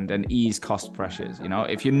demand and ease cost pressures.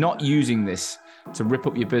 If you're not using this to rip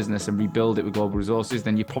up your business and rebuild it with global resources,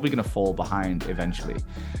 then you're probably going to fall behind eventually.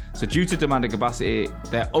 So due to demand and capacity,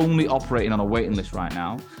 they're only operating on a waiting list right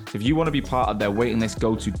now. So if you want to be part of their waiting list,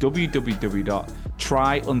 go to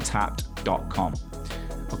www.tryuntapped.com.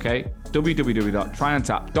 Okay,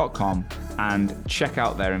 www.tryuntapped.com and check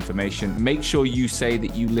out their information. Make sure you say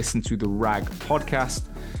that you listen to the RAG podcast,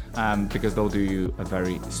 because they'll do you a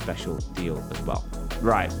very special deal as well.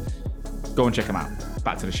 Right, go and check them out.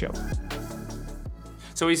 Back to the show.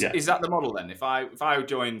 So is that the model then? If I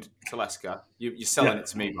joined Teleska, you're selling it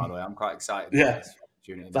to me, by the way. I'm quite excited. Yeah,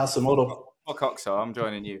 that's the model. So I'm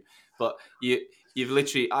joining you. But you've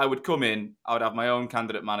literally, I would come in, I would have my own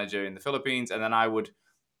candidate manager in the Philippines, and then I would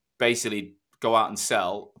basically go out and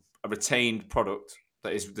sell a retained product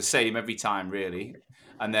that is the same every time, really.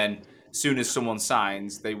 And then as soon as someone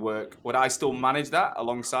signs, they work. Would I still manage that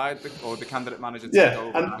alongside the candidate manager? Yeah,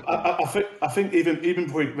 and I think even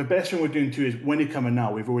before, the best thing we're doing too is when you come in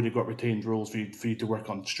now, we've already got retained roles for you to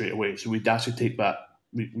work on straight away. So we'd actually take that.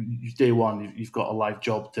 Day one, you've got a live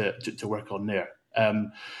job to work on there.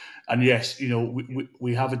 And yes, we've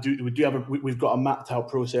got a mapped out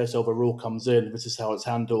process of a role comes in. This is how it's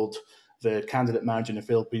handled. The candidate manager in the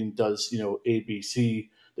Philippines does, ABC.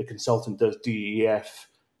 The consultant does DEF.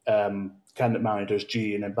 Candidate manager does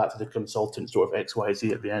G, and then back to the consultant, sort of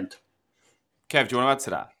XYZ at the end. Kev, do you want to add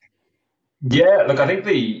to that? Yeah, look, I think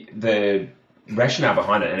the rationale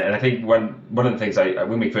behind it, and I think one of the things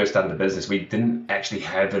when we first started the business, we didn't actually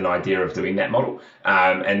have an idea of doing that model,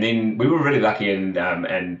 and then we were really lucky, and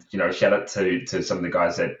shout out to some of the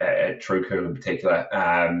guys at TrueCool in particular,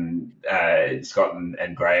 Scott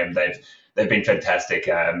and Graham. They've been fantastic,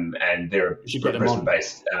 and they're a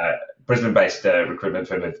Brisbane-based recruitment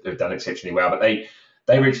firm who've done exceptionally well, but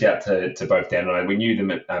they reached out to both Dan and I. We knew them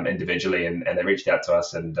individually, and they reached out to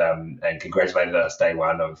us and congratulated us day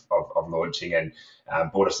one of launching, and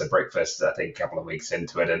bought us a breakfast, I think, a couple of weeks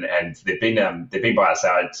into it. And they've been by our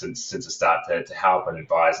side since the start to help and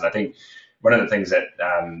advise. And I think one of the things that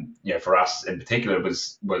for us in particular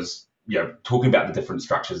was talking about the different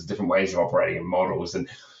structures, different ways of operating and models, and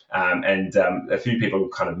a few people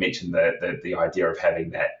kind of mentioned the idea of having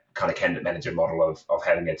that kind of candidate manager model of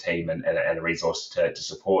having a team and a resource to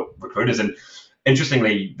support recruiters. And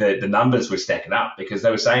interestingly, the numbers were stacking up, because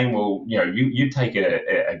they were saying, well, you take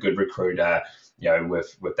a good recruiter,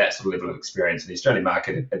 with that sort of level of experience in the Australian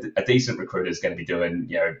market, a decent recruiter is going to be doing,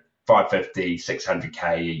 550,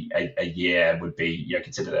 600K a year would be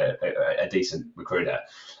considered a decent recruiter.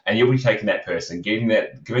 And you'll be taking that person, giving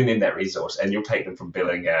them that resource, and you'll take them from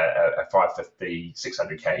billing a 550,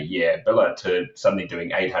 600K a year biller to suddenly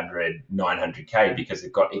doing 800, 900K because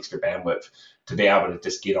they've got extra bandwidth to be able to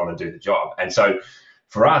just get on and do the job. And so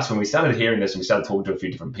for us, when we started hearing this and we started talking to a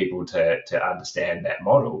few different people to understand that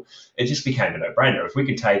model, it just became a no-brainer. If we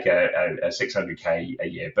could take a 600K a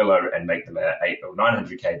year biller and make them a 8 or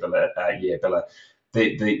 900K a year biller,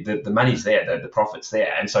 the money's there, the profit's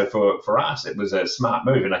there. And so for us, it was a smart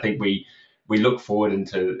move. And I think we look forward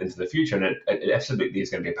into the future, and it absolutely is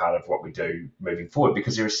going to be a part of what we do moving forward,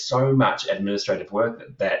 because there is so much administrative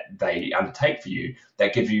work that they undertake for you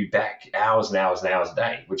that give you back hours and hours and hours a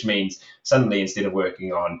day, which means suddenly instead of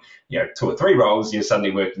working on 2 or 3 roles, you're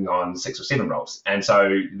suddenly working on 6 or 7 roles. And so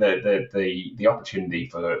the opportunity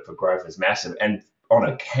for growth is massive. And on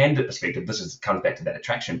a candidate perspective, comes back to that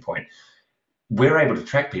attraction point. We're able to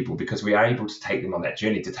track people because we are able to take them on that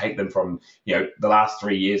journey, to take them from, the last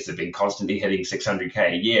 3 years they've been constantly hitting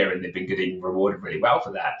 600K a year and they've been getting rewarded really well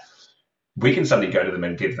for that. We can suddenly go to them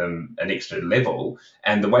and give them an extra level.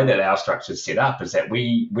 And the way that our structure is set up is that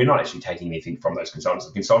we're not actually taking anything from those consultants.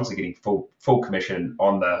 The consultants are getting full commission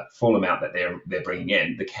on the full amount that they're bringing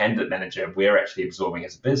in. The candidate manager, we're actually absorbing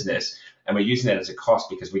as a business, and we're using that as a cost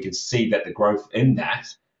because we can see that the growth in that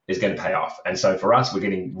is going to pay off. And so for us, we're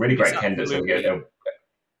getting really great candidates. And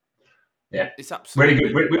it's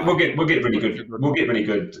absolutely really good. We'll get really good. We'll get really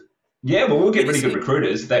good. Yeah, well, we'll get really good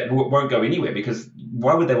recruiters that won't go anywhere, because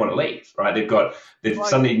why would they want to leave, right? They're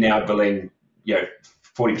suddenly now billing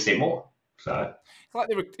 40% more. So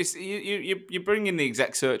it's like you're bringing the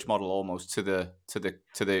exec search model almost to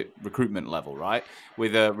the recruitment level, right?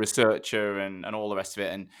 With a researcher and all the rest of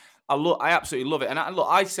it. And I absolutely love it. And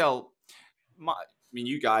I sell my. I mean,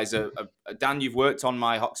 you guys are Dan. You've worked on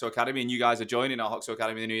my Hoxo Academy, and you guys are joining our Hoxo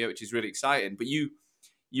Academy in the new year, which is really exciting. But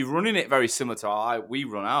you're running it very similar to how we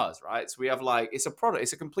run ours, right? So we have it's a product,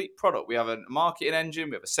 it's a complete product. We have a marketing engine,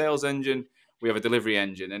 we have a sales engine, we have a delivery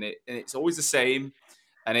engine, and it's always the same.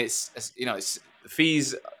 And it's the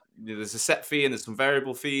fees. There's a set fee and there's some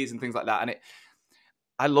variable fees and things like that. And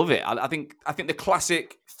I love it. I think the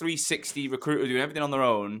classic 360 recruiter doing everything on their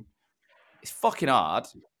own is fucking hard.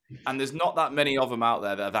 And there's not that many of them out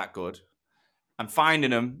there that are that good. And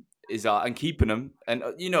finding them and keeping them, and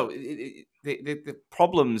the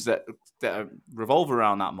problems that revolve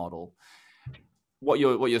around that model. What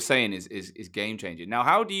you're saying is game changing. Now,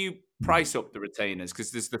 how do you price up the retainers?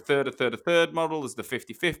 Because there's the third model, there's the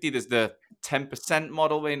 50-50, there's the 10%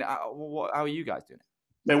 model. I mean, how are you guys doing it?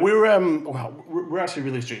 Now we're actually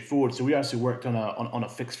really straightforward. So we actually worked on a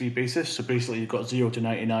fixed fee basis. So basically, you've got 0 to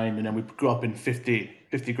 99, and then we go up in 50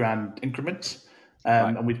 grand increments.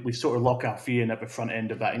 Right. And we sort of lock our fee in at the front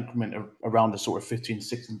end of that increment around the sort of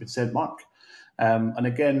 15-16% mark. And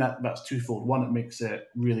again, that's twofold. One, it makes it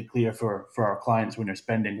really clear for our clients when they're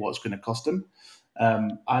spending what it's going to cost them.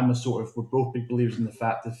 We're both big believers in the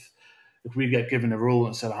fact that if we get given a role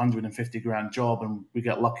and it's a 150 grand job and we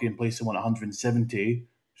get lucky and place someone at 170,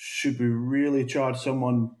 should we really charge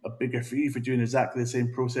someone a bigger fee for doing exactly the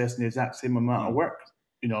same process and the exact same amount of work?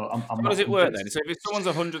 How does it work then? So if someone's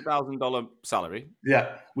 $100,000 salary,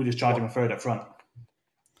 we just charge them a third up front.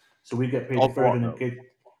 So we get paid a third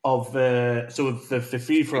the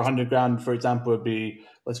fee for 100 grand, for example, would be,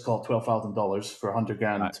 let's call it $12,000 for 100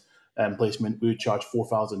 grand placement. We would charge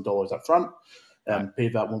 $4,000 up front. Pay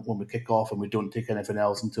that when we kick off, and we don't take anything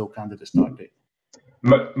else until candidate start date.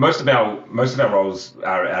 Most of our roles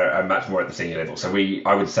are much more at the senior level. So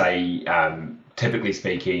I would say, typically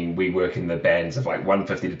speaking, we work in the bands of like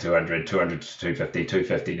 150 to 200, 200 to 250,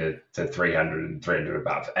 250 to 300, and 300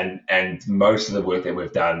 above. And most of the work that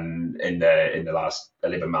we've done in the last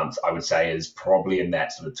 11 months, I would say, is probably in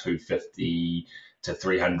that sort of 250 to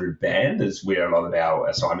 300 band is where a lot of our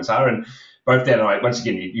assignments are. And both Dan and I, once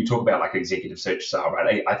again, you talk about like executive search style,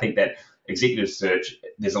 right? I think that executive search,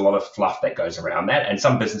 there's a lot of fluff that goes around that, and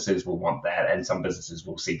some businesses will want that, and some businesses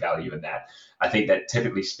will see value in that. I think that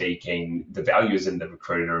typically speaking, the value is in the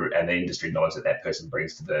recruiter and the industry knowledge that person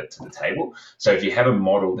brings to the table. So if you have a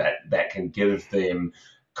model that can give them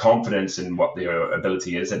confidence in what their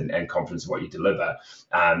ability is and confidence in what you deliver,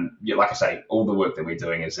 like I say, all the work that we're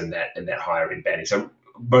doing is in that higher end banding. So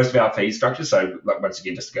most of our fee structure, so once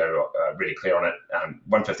again, just to go really clear on it,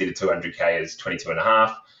 150 to 200K is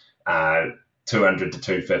 22.5. 200 to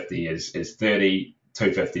 250 is 30,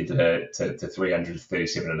 250 to 300 is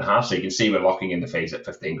 37.5. So you can see we're locking in the fees at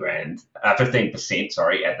 15%, at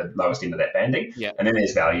the lowest end of that banding. Yeah. And then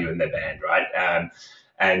there's value in the band, right?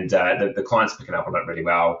 And the client's picking up on it really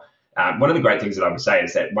well. one of the great things that I would say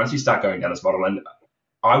is that once you start going down this model, and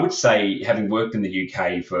I would say, having worked in the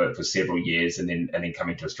UK for several years and then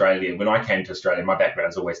coming to Australia, when I came to Australia, my background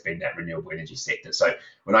has always been that renewable energy sector. So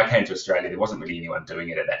when I came to Australia, there wasn't really anyone doing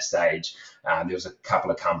it at that stage. There was a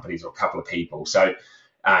couple of companies or a couple of people. So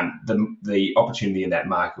the opportunity in that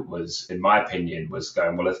market was, in my opinion, was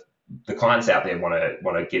going, well, if the clients out there want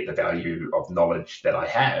to get the value of knowledge that I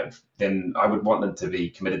have, then I would want them to be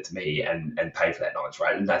committed to me and pay for that knowledge,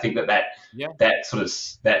 right? And I think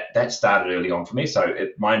that started early on for me. So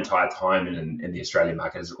my entire time in the Australian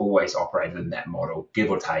market has always operated in that model, give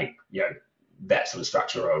or take, that sort of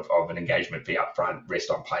structure of an engagement fee up front, rest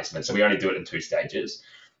on placement. So we only do it in 2 stages.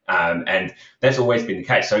 And that's always been the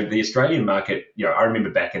case. So the Australian market, I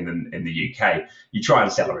remember back in the UK, you try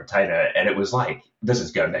and sell a retainer, and it was like, this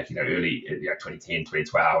is going back, early, 2010,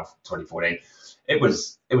 2012, 2014. It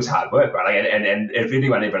was hard work, right? And if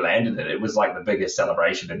anyone ever landed it, it was like the biggest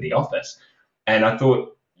celebration in the office. And I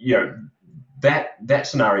thought, that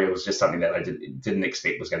scenario was just something that I didn't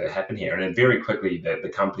expect was going to happen here. And then very quickly,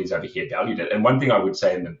 the companies over here valued it. And one thing I would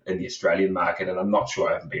say in the Australian market, and I'm not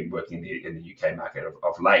sure, I haven't been working in the UK market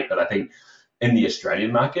of late, but I think in the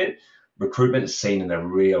Australian market, recruitment is seen in a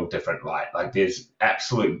real different light. Like, there's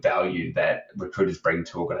absolute value that recruiters bring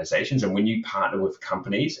to organizations. And when you partner with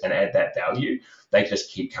companies and add that value, they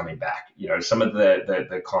just keep coming back. Some of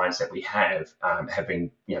the clients that we have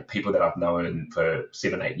been, people that I've known for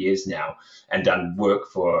 7-8 years now and done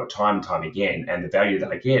work for time and time again. And the value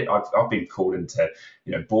that I get, I've been called into,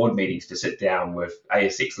 board meetings to sit down with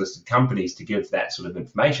ASX listed companies to give that sort of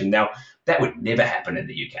information. Now, that would never happen in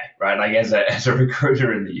the UK, right? Like, as a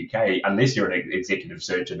recruiter in the UK, unless you're an executive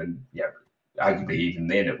surgeon, and arguably even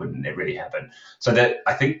then it wouldn't really happen. So that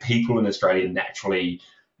I think people in Australia naturally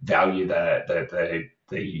value the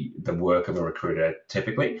work of a recruiter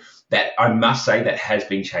typically. That, I must say, that has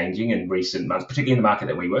been changing in recent months, particularly in the market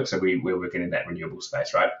that we work. So we're working in that renewable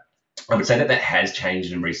space, right? I would say that has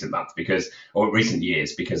changed in recent months recent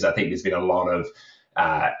years, because I think there's been a lot of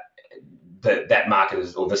that market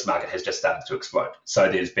this market has just started to explode.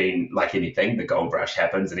 So there's been, like anything, the gold rush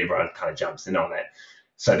happens and everyone kind of jumps in on it.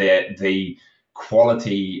 So the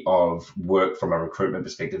quality of work from a recruitment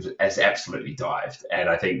perspective has absolutely dived. And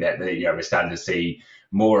I think that we're starting to see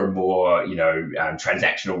more and more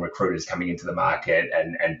transactional recruiters coming into the market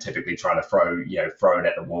and typically trying to throw it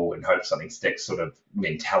at the wall and hope something sticks sort of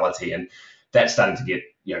mentality. And that's starting to get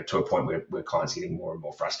to a point where clients are getting more and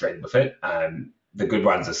more frustrated with it. The good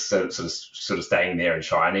ones are sort of staying there and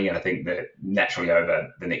shining. And I think that naturally over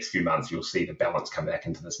the next few months, you'll see the balance come back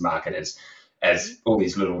into this market as all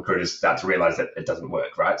these little recruiters start to realize that it doesn't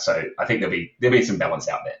work, right? So I think there'll be some balance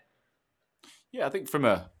out there. Yeah, I think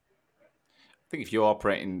if you're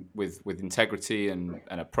operating with integrity and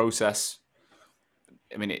a process,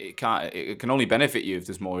 I mean, it can only benefit you if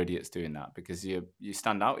there's more idiots doing that, because you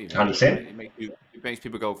stand out even. 100%. Right? It makes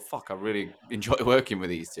people go, fuck, I really enjoy working with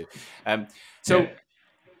these two.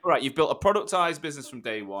 Right, you've built a productized business from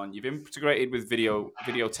day one. You've integrated with video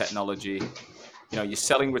technology. You're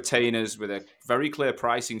selling retainers with a very clear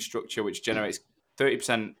pricing structure, which generates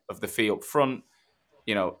 30% of the fee up front,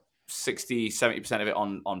 60, 70% of it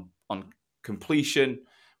on completion,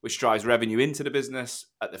 which drives revenue into the business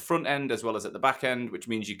at the front end as well as at the back end, which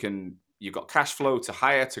means you've got cash flow to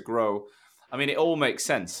hire, to grow. I mean, it all makes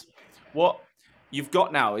sense. What you've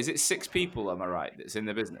got now, is it 6 people, am I right, that's in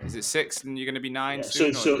the business? Is it 6 and you're going to be 9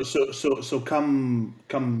 soon? So come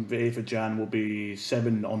the 8th of Jan will be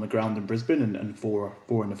 7 on the ground in Brisbane and 4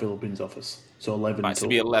 in the Philippines office. So 11. Right, so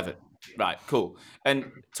be 11. Right, cool.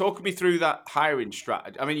 And talk me through that hiring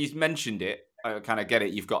strategy. I mean, you mentioned it. I kind of get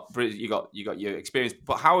it. You've got your experience,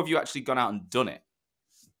 but how have you actually gone out and done it?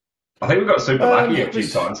 I think we've got super lucky a few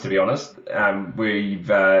times, to be honest. We've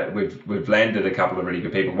landed a couple of really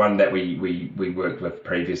good people. One that we worked with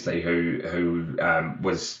previously, who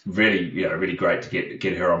was really great to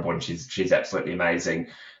get her on board. She's absolutely amazing.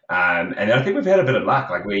 And I think we've had a bit of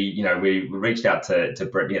luck. Like we reached out to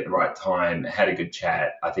Brittany at the right time, had a good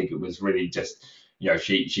chat. I think it was really just,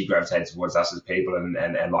 she gravitated towards us as people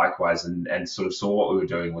and likewise, and sort of saw what we were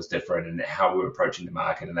doing was different and how we were approaching the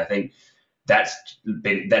market. And I think that's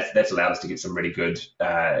allowed us to get some really good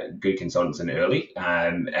consultants in early,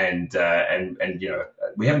 and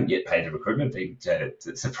we haven't yet paid a recruitment fee.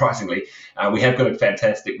 Surprisingly, we have got a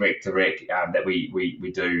fantastic rec to rec that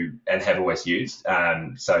we do and have always used.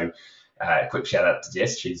 So quick shout out to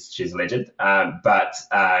Jess, she's a legend. But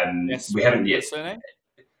yes, we haven't yet.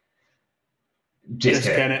 Jess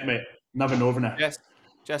Kennett, mate. Nothing over now.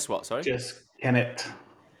 Jess what? Sorry. Jess Kennett.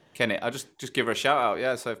 I'll just give her a shout out.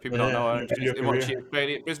 Yeah, so if people don't know her,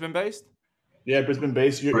 Brisbane based. Yeah, Brisbane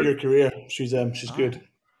based. Your career. She's good.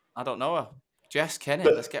 I don't know her. Jess Kennett,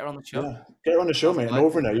 let's But get her on the show. yeah, get her on the show, Sounds mate. like I'm a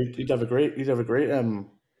over now. You'd have a great sounds really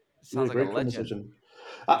like a great legend. conversation.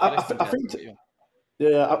 If you're I listening, Jess, think.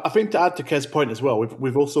 I think to add to Kev's point as well,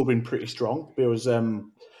 we've also been pretty strong. There was there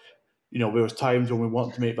was times when we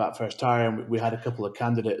wanted to make that first hire, and we had a couple of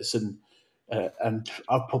candidates, and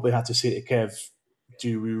I've probably had to say to Kev,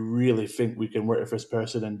 do we really think we can work with this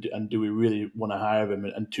person, and do we really want to hire him?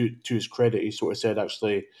 And to his credit, he sort of said,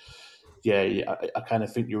 actually, yeah, I kind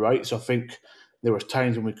of think you're right. So I think there was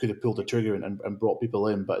times when we could have pulled the trigger and brought people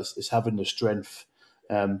in, but it's having the strength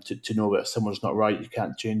to know that if someone's not right, you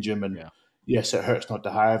can't change them. And yes, it hurts not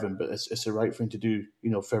to hire them, but it's the right thing to do,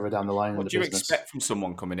 further down the line in the business. What do you expect from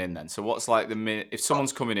someone coming in then? So what's like the minute, if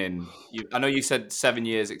someone's coming in, I know you said 7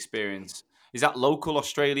 years experience. Is that local,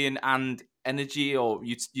 Australian and energy or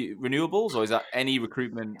renewables, or is that any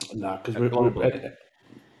recruitment? Nah, because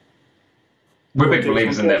we're big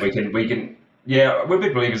believers in that we can we're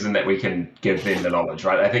big believers in that we can give them the knowledge,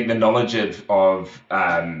 right? I think the knowledge of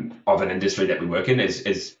an industry that we work in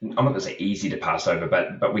is I'm not going to say easy to pass over,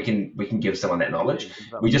 but we can give someone that knowledge.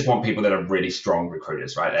 We just want people that are really strong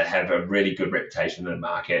recruiters, right? That have a really good reputation in the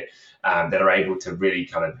market, that are able to really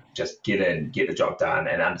kind of just get in, get the job done,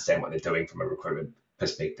 and understand what they're doing from a recruitment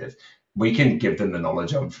perspective. We can give them the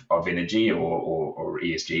knowledge of energy or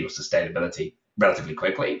ESG or sustainability relatively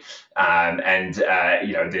quickly,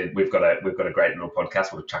 we've got a great little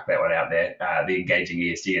podcast. We'll chuck that one out there, the Engaging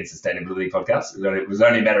ESG and Sustainability podcast. It was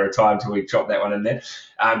only a matter of time till we chopped that one in there.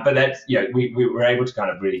 But that's we were able to kind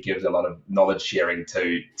of really give a lot of knowledge sharing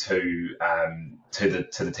to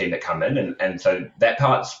the team that come in, and so that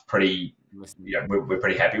part's pretty we're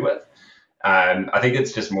pretty happy with. I think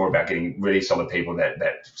it's just more about getting really solid people that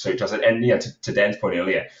suit us. And to Dan's point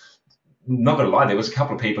earlier, not gonna lie, there was a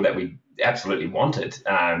couple of people that we absolutely wanted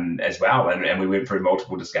as well, and we went through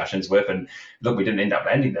multiple discussions with, and look, we didn't end up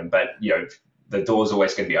landing them, but the door's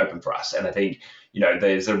always going to be open for us. And I think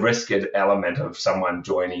there's a risk element of someone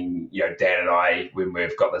joining Dan and I when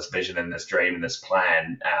we've got this vision and this dream and this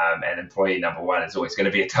plan, and employee number one is always going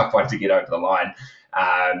to be a tough one to get over the line.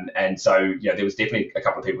 And so there was definitely a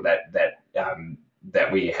couple of people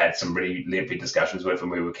that we had some really lengthy discussions with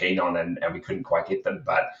and we were keen on, and we couldn't quite get them,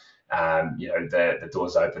 but the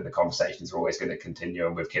door's open, the conversations are always going to continue,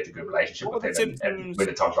 and we've kept a good relationship with them. And when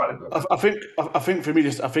the time's right, I think for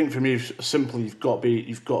me, simply you've got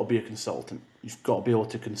to be a consultant. You've got to be able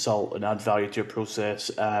to consult and add value to your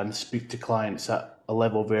process, and speak to clients at a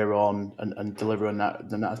level they're on, and deliver on that.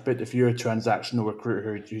 Then that's bit. If you're a transactional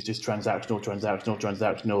recruiter who's just transactional,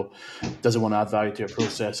 doesn't want to add value to your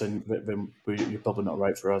process, and then you're probably not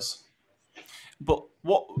right for us. But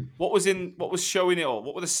what was showing it, or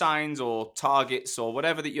what were the signs or targets or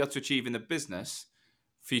whatever that you had to achieve in the business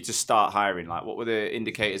for you to start hiring? Like, what were the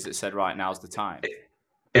indicators that said, right, now's the time?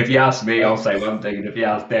 If you ask me, I'll say one thing, and if you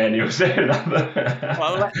ask Dan, you'll say another.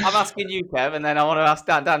 Well, I'm asking you, Kev, and then I want to ask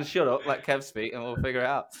Dan. Dan, shut up, let Kev speak, and we'll figure it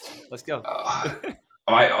out. Let's go.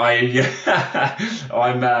 I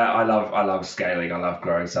love scaling. I love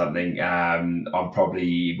growing something. I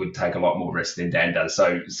probably would take a lot more risk than Dan does.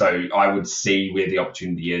 So I would see where the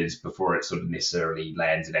opportunity is before it sort of necessarily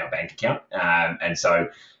lands in our bank account. And so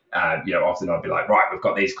often I'd be like, right, we've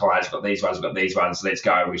got these clients, we've got these ones, let's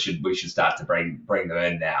go. We should start to bring them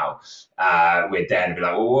in now. Where Dan would be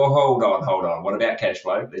like, well, hold on. What about cash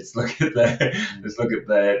flow? Let's look at the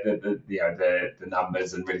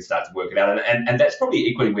numbers and really start to work it out. And that's probably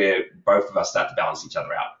equally where both of us start to balance each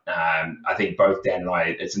other out. I think both Dan and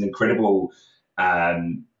I, it's an incredible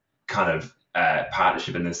kind of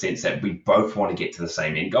partnership in the sense that we both want to get to the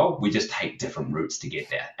same end goal. We just take different routes to get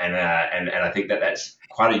there, and I think that's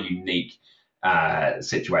quite a unique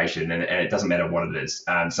situation, and it doesn't matter what it is.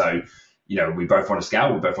 So we both want to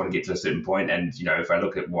scale. We both want to get to a certain point, and if I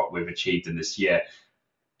look at what we've achieved in this year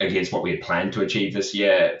against what we had planned to achieve this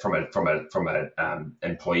year from a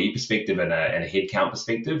employee perspective and a headcount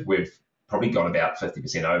perspective, we've probably gone about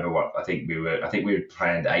 50% over what I think we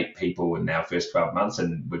planned 8 people in our first 12 months,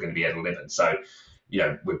 and we're going to be at 11. So,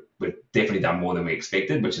 we've definitely done more than we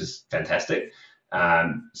expected, which is fantastic.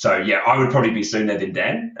 I would probably be sooner than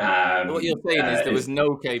Dan. What you're saying is there was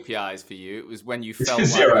no KPIs for you. It was when you felt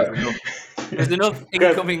zero. Like there's enough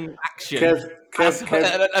incoming action. I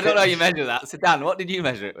don't know how you measure that. So Dan, what did you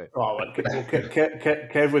measure it with?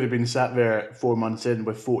 Kev would have been sat there 4 months in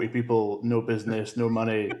with 40 people, no business, no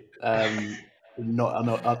money, unable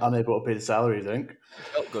to pay the salaries, I think. It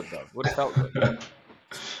felt good though. Would have felt good.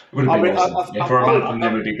 Would have been awesome. For a month and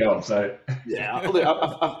then we'd be gone. So yeah,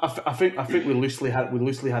 I think we loosely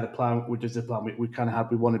had a plan, which is the plan we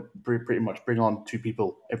want to pretty much bring on 2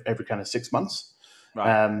 people every kind of 6 months,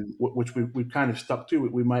 Right. which we kind of stuck to.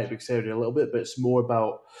 We might have accelerated a little bit, but it's more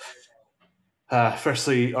about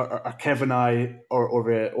firstly, are Kev and I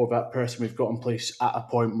or that person we've got in place at a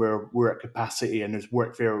point where we're at capacity and there's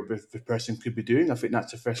work there the person could be doing. I think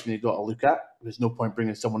that's the first thing you've got to look at. There's no point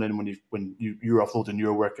bringing someone in when you're offloading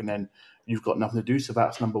your work and then you've got nothing to do. So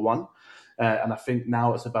that's number one. And I think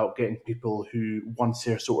now it's about getting people who, once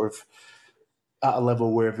they're sort of at a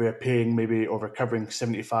level where they're paying maybe or recovering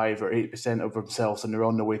 75 or 80% of themselves and they're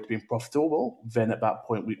on their way to being profitable, then at that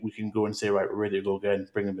point we can go and say, right, we're ready to go again,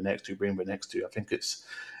 bring in the next 2. I think it's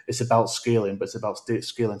about scaling, but it's about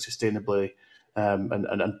scaling sustainably.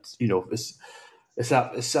 And you know, it's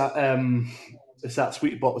that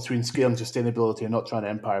sweet spot between scaling sustainability and not trying to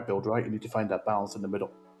empire build, right? You need to find that balance in the middle.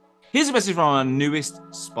 Here's a message from our newest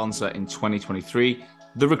sponsor in 2023,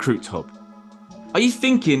 the Recruit Hub. Are you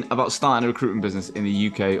thinking about starting a recruitment business in the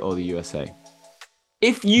UK or the USA?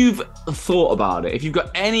 If you've thought about it, if you've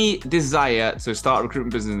got any desire to start a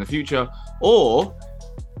recruitment business in the future, or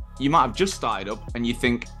you might have just started up and you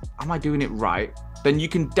think, am I doing it right? Then you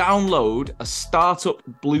can download a startup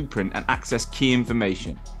blueprint and access key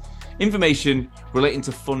information. Information relating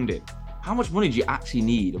to funding. How much money do you actually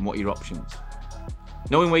need and what are your options?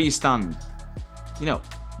 Knowing where you stand. You know,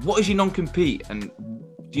 what is your non-compete and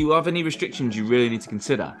do you have any restrictions you really need to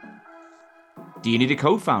consider? Do you need a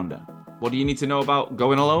co-founder? What do you need to know about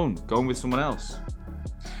going alone, going with someone else?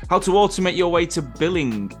 How to automate your way to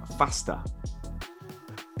billing faster?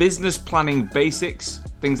 Business planning basics,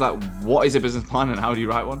 things like what is a business plan and how do you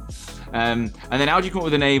write one? And then how do you come up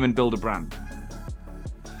with a name and build a brand?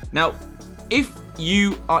 Now, if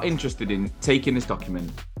you are interested in taking this document,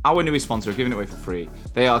 our newest sponsor are giving it away for free.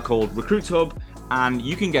 They are called Recruit Hub, and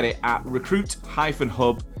you can get it at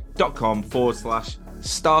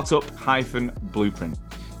recruit-hub.com/startup-blueprint.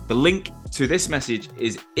 The link to this message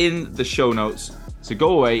is in the show notes. So go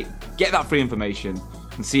away, get that free information,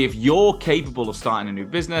 and see if you're capable of starting a new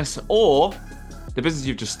business or the business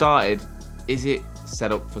you've just started, is it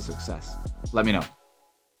set up for success? Let me know.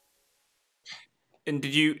 And do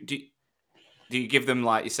you give them,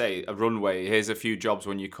 like you say, a runway? Here's a few jobs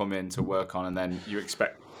when you come in to work on, and then you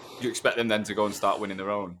expect them then to go and start winning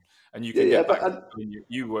their own, and you can get back to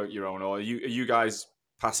you work your own, or are you guys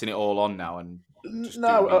passing it all on now and just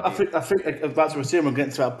I think that's what we're saying. We're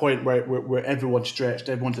getting to that point where everyone's stretched,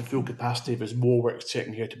 everyone's at full capacity. There's more work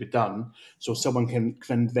sitting here to be done, so someone can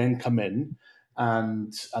then come in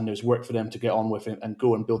and there's work for them to get on with and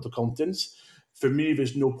go and build the confidence. For me,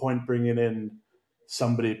 there's no point bringing in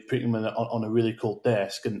somebody, putting them on a really cold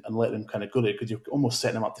desk and letting them kind of go there, because you're almost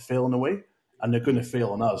setting them up to fail in a way. And they're going to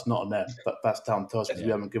fail on us, not on them. But that's down to us because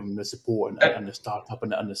we haven't given them the support and the startup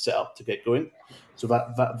and the setup to get going. So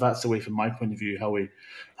that's the way, from my point of view, how we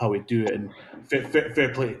do it. And fair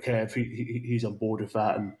play to Kev, he's on board with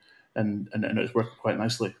that, and it's working quite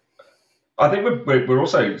nicely. I think we're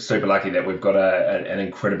also super lucky that we've got an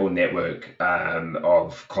incredible network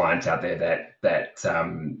of clients out there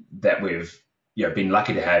that we've been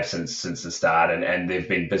lucky to have since the start, and there've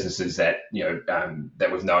been businesses that that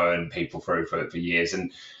we've known people for years,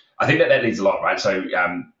 and I think that leads a lot, right? So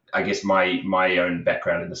I guess my own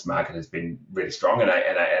background in this market has been really strong, and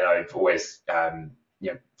I've always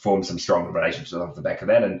formed some strong relationships off the back of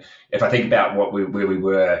that. And if I think about where we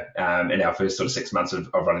were in our first sort of 6 months of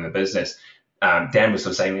running the business, Dan was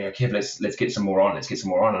sort of saying, Kev, let's get some more on,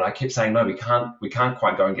 and I kept saying, no, we can't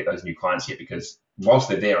quite go and get those new clients yet, because whilst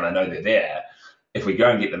they're there, and I know they're there, if we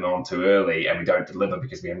go and get them on too early and we don't deliver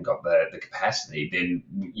because we haven't got the capacity, then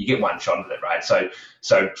you get one shot at it, right?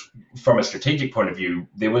 So from a strategic point of view,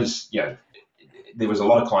 there was a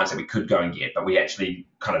lot of clients that we could go and get, but we actually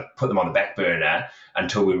kind of put them on the back burner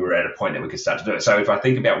until we were at a point that we could start to do it. So if I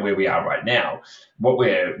think about where we are right now, what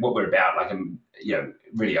we're about, like,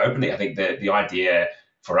 really openly, I think the idea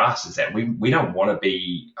for us is that we don't want to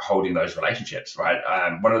be holding those relationships, right?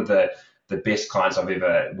 One of the best clients I've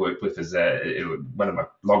ever worked with is one of my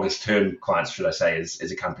longest term clients, should I say, is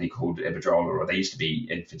a company called Iberdrola, or they used to be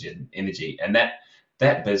Infigen Energy, and that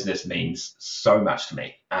business means so much to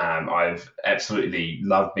me. I've absolutely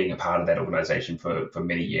loved being a part of that organization for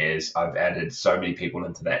many years. I've added so many people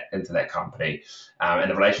into that company, and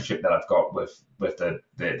the relationship that I've got with the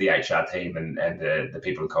HR team and the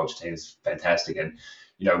people and culture team is fantastic. And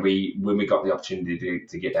when we got the opportunity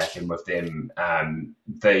to get back in with them,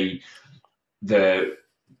 the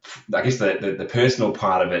I guess the personal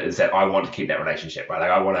part of it is that I want to keep that relationship, right?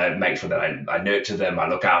 Like I want to make sure that I nurture them, I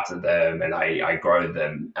look after them, and I grow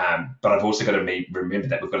them. But I've also got to remember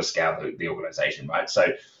that we've got to scale the organization, right? So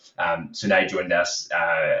Sunay joined us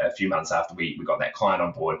a few months after we got that client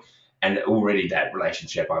on board. And already that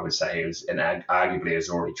relationship, I would say, arguably has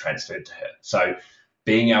already transferred to her. So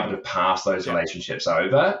being able to pass those relationships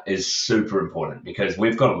over is super important because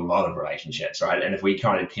we've got a lot of relationships, right? And if we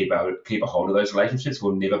kind of keep a hold of those relationships,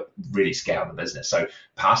 we'll never really scale the business. So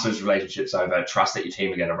pass those relationships over, trust that your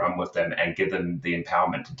team are going to run with them and give them the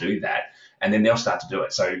empowerment to do that. And then they'll start to do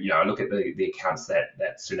it. So, I look at the accounts that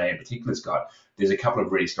Sunay in particular has got. There's a couple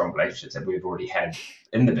of really strong relationships that we've already had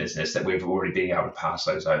in the business that we've already been able to pass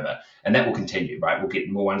those over. And that will continue, right? We'll get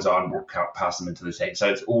more ones on, we'll pass them into the team. So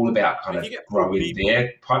it's all about kind of growing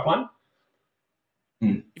their pipeline.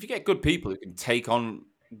 If you get good people who can take on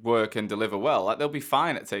work and deliver well, like they'll be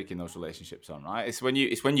fine at taking those relationships on, right? It's when you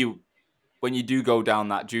do go down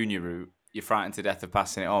that junior route, you're frightened to death of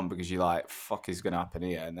passing it on because you're like, "Fuck is going to happen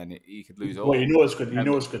here?" And then you could lose all. Well, you know what's going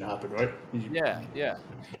to happen, right? Yeah.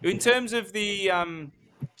 In terms of the kind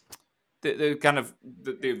of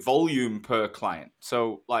the volume per client,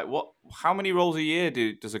 so like how many roles a year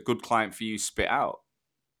does a good client for you spit out?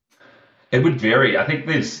 It would vary. I think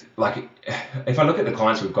there's if I look at the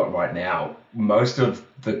clients we've got right now, most of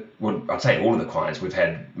I'd say all of the clients we've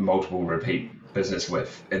had multiple repeat business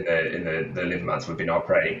with in the 11 months we've been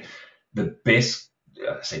operating. The best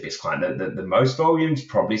client, the most volumes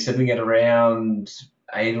probably sitting at around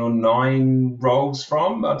 8 or 9 roles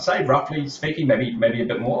from, I'd say, roughly speaking, maybe a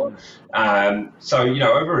bit more. So,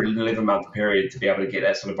 over an 11-month period to be able to get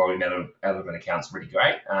that sort of volume out of an account is really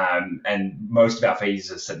great. And most of our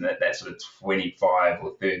fees are sitting at that sort of 25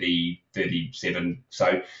 or 30, 37.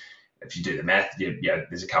 So if you do the math,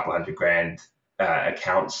 there's a couple $100,000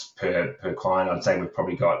 accounts per client. I'd say we've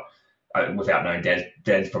probably got, without knowing,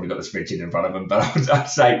 Dan's probably got the spreadsheet in front of him, but I'd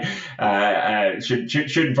say,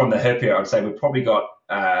 shooting from the hip here, I'd say we've probably got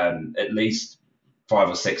at least 5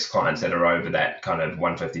 or 6 clients that are over that kind of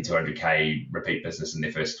 150, 200K repeat business in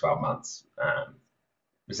their first 12 months.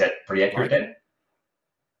 Is that pretty accurate, Dan?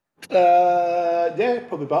 Yeah,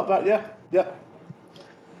 probably about that. Yeah.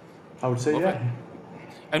 I would say, yeah.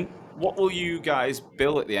 And what will you guys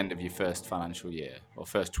bill at the end of your first financial year or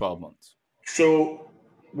first 12 months? So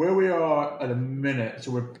where we are at a minute,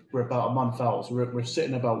 so we're about a month out. So we're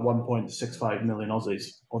sitting about 1.65 million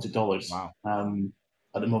Aussie dollars. Wow.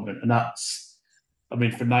 At the moment, and that's,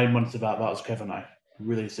 for 9 months of that was Kevin and I.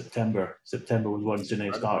 Really, September was when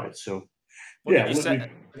Sunay started. So, did you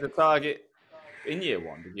set the target in year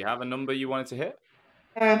one? Did you have a number you wanted to hit?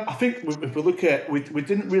 I think if we look at, we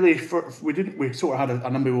sort of had a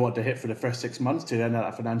number we wanted to hit for the first 6 months to end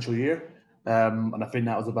that financial year, and I think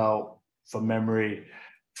that was about, from memory,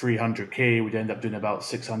 300K. We'd end up doing about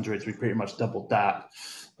 600. So we pretty much doubled that,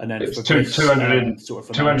 and then it's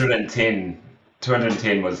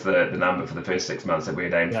 210 was the number for the first 6 months that we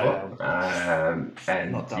had aimed for.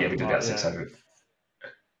 We did about 600.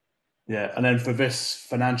 Yeah, and then for this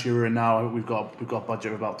financial year now, we've got a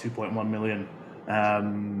budget of about 2.1 million.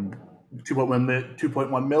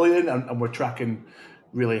 2.1 million, and we're tracking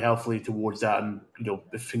really healthily towards that. And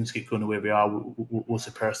if things keep going the way we are, we'll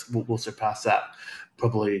surpass that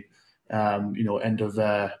probably. End of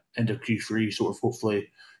Q3, sort of, hopefully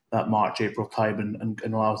that March, April time, and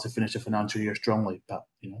allow us to finish the financial year strongly. But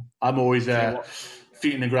I'm always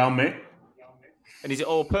feet in the ground, mate. And is it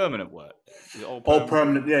all permanent work? Is it all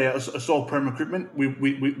permanent? Yeah. It's all permanent recruitment. We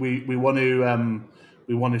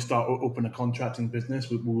want to start open a contracting business.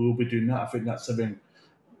 We will be doing that. I think that's something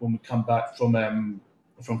when we come back from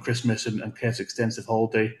Christmas and Kev's extensive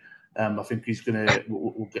holiday. I think he's gonna.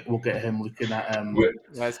 We'll get him looking at.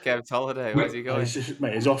 Where's Kev's holiday? Where's he going?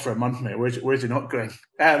 He's off for a month, mate. Where's he not going?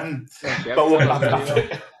 But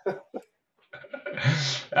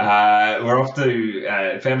we're off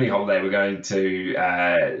to family holiday. We're going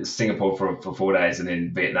to Singapore for 4 days, and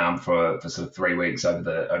then Vietnam for sort of 3 weeks over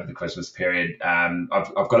the Christmas period.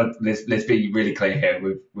 I've got let's be really clear here.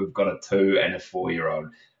 We've got a 2 and a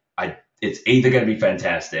 4-year-old. It's either going to be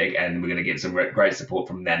fantastic and we're going to get some great support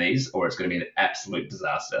from nannies, or it's going to be an absolute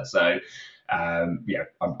disaster. So, you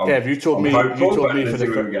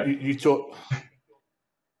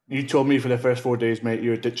told me for the first 4 days, mate,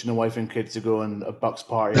 you're ditching the wife and kids to go on a Bucks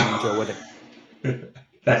party and into a wedding.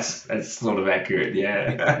 That's sort of accurate,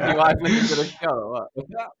 yeah. You wife listening to the show, what?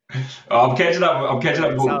 I'm catching up with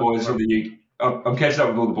all the boys from the UK. I'm catching up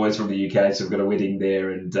with all the boys from the UK, so we've got a wedding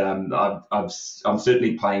there, and I'm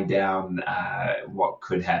certainly playing down what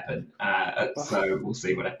could happen. So we'll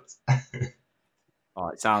see what happens. Oh,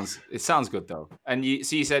 it sounds good though. And you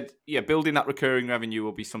said building that recurring revenue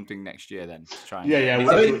will be something next year then to try and. Yeah. And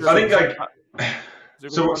I think like. is there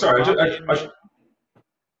a So project sorry, management?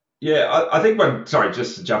 I think sorry,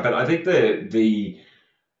 just to jump in. I think the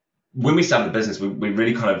when we started the business, we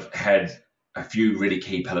really kind of had a few really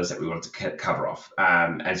key pillars that we wanted to cover off.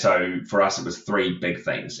 And so for us, it was three big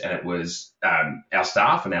things, and it was our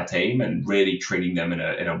staff and our team, and really treating them in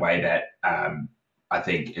a way that I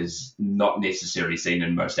think is not necessarily seen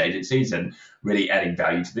in most agencies, and really adding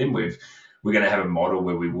value to them. We're going to have a model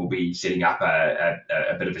where we will be setting up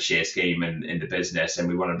a bit of a share scheme in the business, and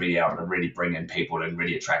we want to be able to really bring in people and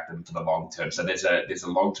really attract them for the long term. So there's a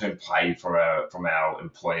long term play from our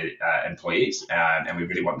employees, and we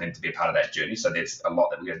really want them to be a part of that journey. So there's a lot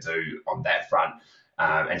that we're going to do on that front,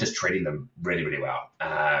 and just treating them really really well.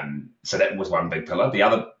 So that was one big pillar. The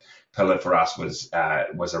other pillar for us was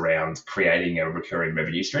around creating a recurring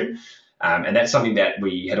revenue stream. And that's something that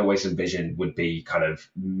we had always envisioned would be kind of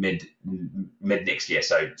mid next year,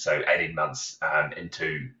 so 18 months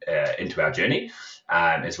into our journey,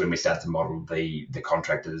 is when we start to model the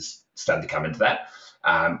contractors starting to come into that.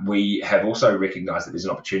 We have also recognised that there's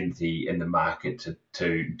an opportunity in the market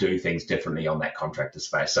to do things differently on that contractor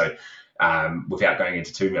space. So without going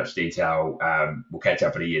into too much detail, we'll catch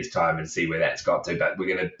up in a year's time and see where that's got to. But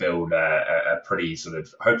we're going to build a pretty sort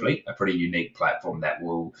of, hopefully, a pretty unique platform that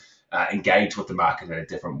will engage with the market in a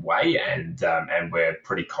different way, and we're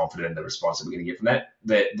pretty confident in the response that we're going to get from that.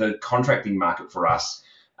 The contracting market for us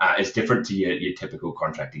is different to your typical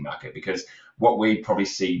contracting market, because what we probably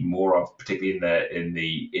see more of, particularly in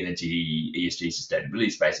the energy, ESG, sustainability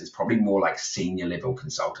space, is probably more like senior level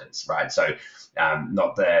consultants, right? So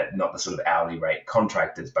not the sort of hourly rate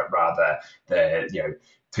contractors, but rather the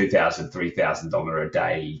 $2,000, $3,000 a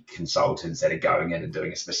day consultants that are going in and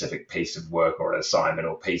doing a specific piece of work or an assignment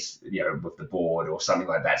or piece, with the board or something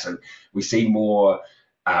like that. So we see more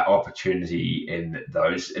opportunity in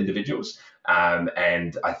those individuals.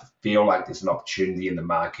 And I feel like there's an opportunity in the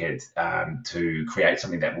market to create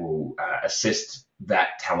something that will assist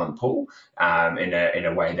that talent pool in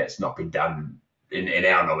a way that's not been done. In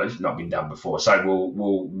our knowledge, not been done before. So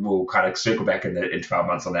we'll kind of circle back in 12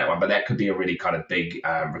 months on that one. But that could be a really kind of big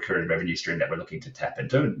recurring revenue stream that we're looking to tap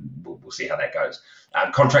into, and we'll see how that goes.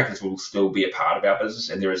 Contractors will still be a part of our business,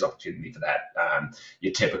 and there is opportunity for that.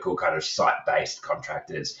 Your typical kind of site-based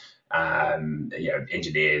contractors,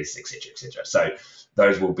 engineers, etc. So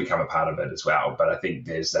those will become a part of it as well. But I think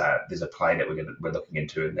there's a play that we're looking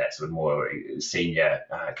into in that sort of more senior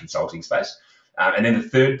consulting space. And then the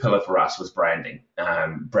third pillar for us was branding.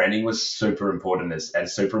 Branding was super important and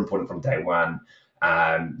super important from day one.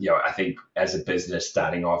 I think as a business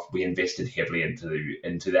starting off, we invested heavily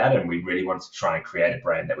into that, and we really wanted to try and create a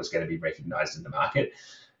brand that was going to be recognized in the market.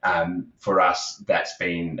 For us, that's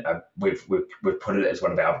been we've put it as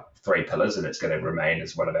one of our three pillars, and it's going to remain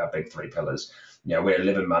as one of our big three pillars. We're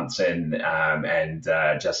 11 months in, and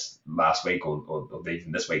just last week or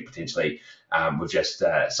even this week potentially, we've just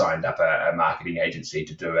signed up a marketing agency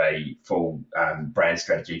to do a full brand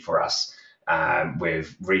strategy for us. We're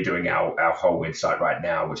redoing our whole website right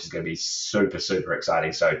now, which is going to be super, super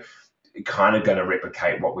exciting. So kind of going to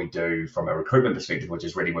replicate what we do from a recruitment perspective, which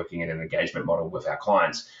is really working in an engagement model with our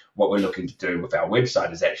clients. What we're looking to do with our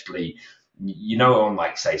website is actually, on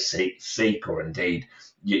like say Seek or Indeed,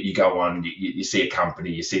 you go on, you see a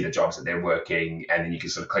company, you see the jobs that they're working, and then you can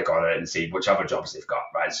sort of click on it and see which other jobs they've got,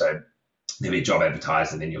 right? So there'll be a job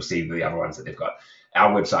advertised, and then you'll see the other ones that they've got.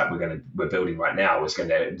 Our website we're building right now is going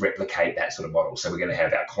to replicate that sort of model. So we're going to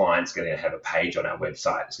have our clients going to have a page on our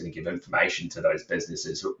website. It's going to give information to those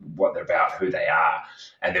businesses, what they're about, who they are.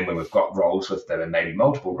 And then when we've got roles with them, and maybe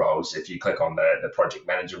multiple roles, if you click on the project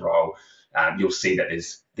manager role, you'll see that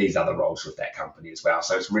there's these other roles with that company as well.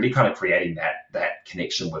 So it's really kind of creating that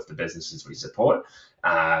connection with the businesses we support,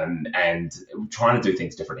 and trying to do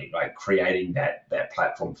things differently, like creating that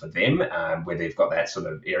platform for them, where they've got that sort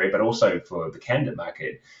of area, but also for the candidate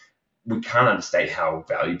market. We can't understate how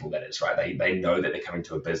valuable that is, right? They know that they're coming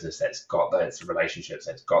to a business that's got those relationships,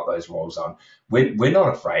 that's got those roles on. We're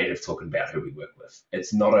not afraid of talking about who we work with.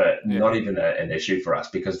 It's not even an issue for us,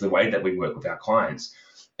 because the way that we work with our clients,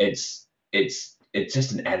 it's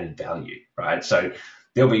just an added value, right? So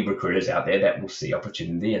there'll be recruiters out there that will see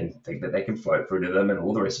opportunity and think that they can float through to them and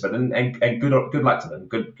all the rest of it, and good luck to them.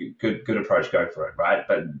 Good approach, go for it, right?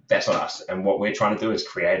 But that's not us. And what we're trying to do is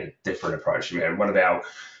create a different approach. One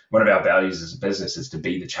of our values as a business is to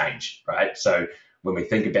be the change, right? So when we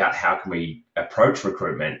think about how can we approach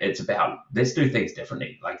recruitment, it's about, let's do things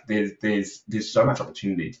differently. Like there's so much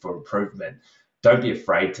opportunity for improvement, don't be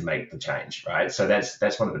afraid to make the change, right? So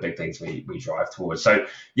that's one of the big things we drive towards. So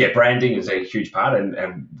yeah, branding is a huge part,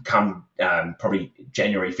 and come probably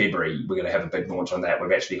January, February, we're going to have a big launch on that.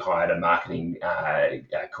 We've actually hired a marketing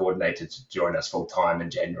coordinator to join us full time in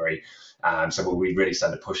January. So we're really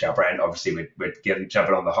starting to push our brand. Obviously, we're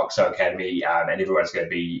jumping on the Hoxo Academy, and everyone's going to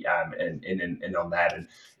be in on that. And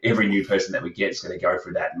every new person that we get is going to go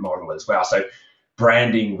through that model as well. So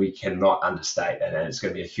branding, we cannot understate, and it's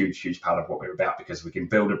going to be a huge, huge part of what we're about, because we can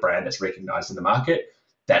build a brand that's recognized in the market.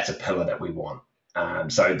 That's a pillar that we want.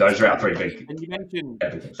 So those are our three big. And you mentioned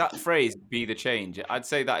that phrase, "be the change." I'd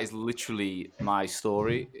say that is literally my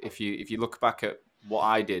story. If you look back at what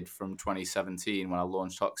I did from 2017 when I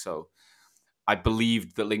launched Hoxo, I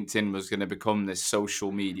believed that LinkedIn was going to become this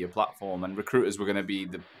social media platform, and recruiters were going to be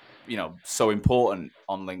so important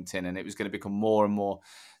on LinkedIn, and it was going to become more and more.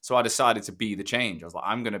 So I decided to be the change. I was like,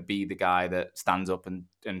 I'm going to be the guy that stands up and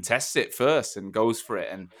tests it first and goes for it.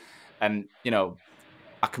 And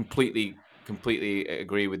I completely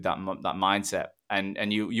agree with that mindset.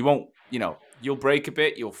 And you won't, you'll break a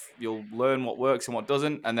bit. You'll learn what works and what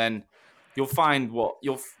doesn't, and then you'll find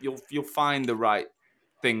you'll find the right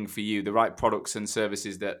thing for you, the right products and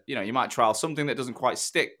services that you might trial something that doesn't quite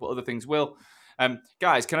stick, but other things will.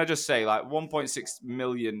 Guys, can I just say, like, 1.6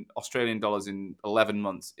 million Australian dollars in 11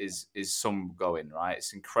 months is some going, right?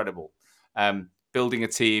 It's incredible. Building a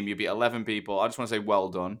team, you'll be 11 people. I just want to say well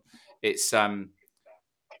done. It's I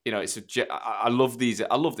love these.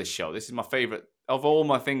 I love this show. This is my favorite of all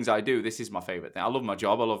my things I do. This is my favorite thing. I love my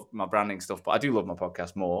job. I love my branding stuff, but I do love my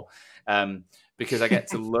podcast more because I get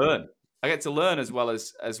to learn. I get to learn as well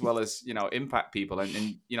as impact people,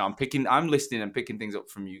 and I'm listening and picking things up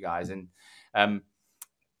from you guys. And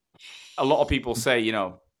a lot of people say,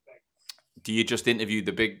 do you just interview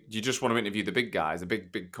do you just want to interview the big guys, the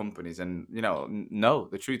big companies? And no,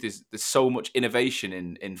 the truth is there's so much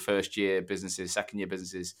innovation in first year businesses, second year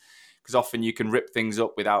businesses, because often you can rip things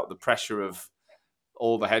up without the pressure of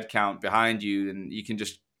all the headcount behind you, and you can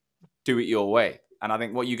just do it your way. And I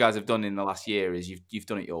think what you guys have done in the last year is you've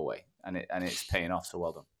done it your way, and it's paying off. So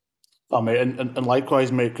well done. Oh, mate, and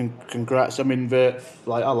likewise, mate. Congrats. I mean, I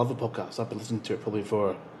love the podcast. I've been listening to it probably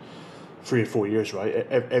for 3 or 4 years, right?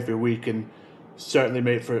 Every week, and certainly,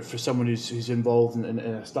 mate, for someone who's involved in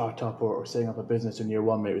a startup or setting up a business in year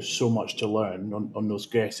one, mate, there's so much to learn on those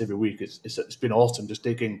guests every week. It's been awesome, just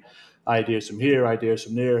taking ideas from here, ideas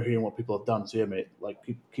from there, hearing what people have done. So yeah, mate, like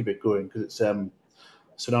keep it going, because it's an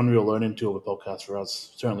unreal learning tool, the podcast, for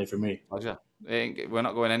us, certainly for me. Pleasure. We're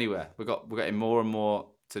not going anywhere. We're getting more and more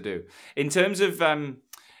to do. In terms of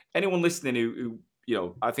anyone listening who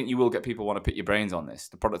I think you will get people want to pick your brains on this: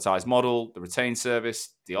 the productized model, the retained service,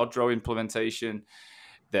 the Odro implementation,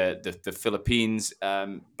 the Philippines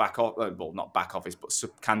not back office, but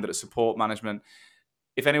candidate support management.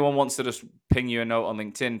 If anyone wants to just ping you a note on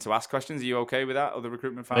LinkedIn to ask questions, are you okay with that? Or the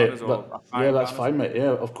recruitment founders? That's fine, mate.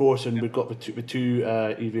 Yeah, of course. And we've got the two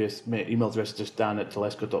EVS email addresses, just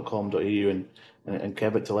dan@telesco.com.au and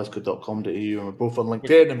kev@telesco.com.au, and we're both on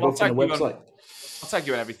LinkedIn and both on the website. I'll tag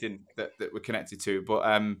you on everything that we're connected to, but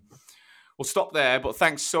we'll stop there. But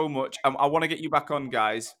thanks so much. I want to get you back on,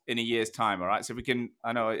 guys, in a year's time. All right, so if we can.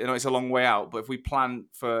 I know it's a long way out, but if we plan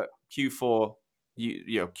for Q4,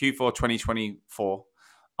 Q4 2024.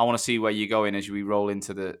 I want to see where you're going as we roll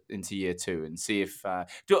into year two, and see if. All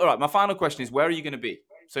right, my final question is, where are you going to be?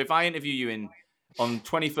 So if I interview you on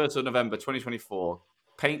 21st of November 2024,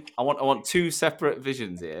 I want two separate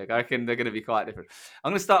visions here. I reckon they're going to be quite different. I'm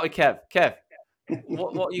going to start with Kev. Kev,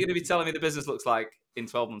 what are you going to be telling me the business looks like in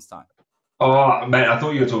 12 months' time? Oh, man, I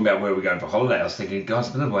thought you were talking about where we're going for holiday. I was thinking, God, it's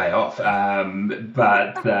a bit of a way off.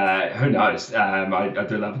 But who knows? I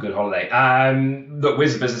do love a good holiday. Look,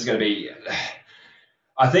 where's the business going to be?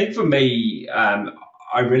 I think for me,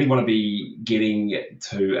 I really want to be getting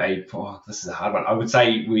to this is a hard one. I would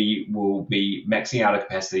say we will be maxing out our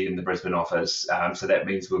capacity in the Brisbane office. So that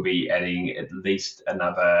means we'll be adding at least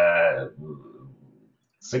another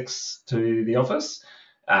 6 to the office.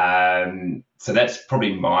 So that's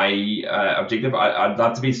probably my objective. I'd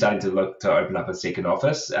love to be starting to look to open up a second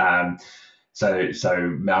office.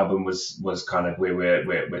 So Melbourne was kind of where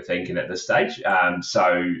we're thinking at this stage.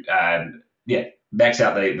 Max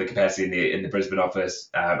out the capacity in the Brisbane office,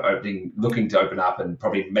 looking to open up, and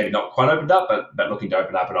probably maybe not quite opened up, but looking to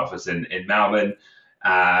open up an office in Melbourne,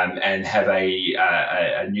 and have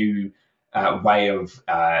a new way of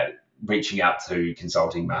reaching out to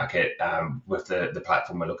consulting market with the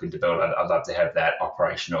platform we're looking to build. I'd love to have that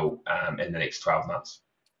operational in the next 12 months.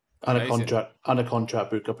 And a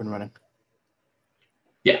contract book up and running.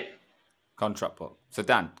 Yeah. Contract book. So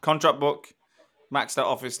Dan, contract book, maxed out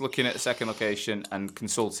office, looking at a second location, and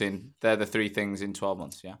consulting. They're the three things in 12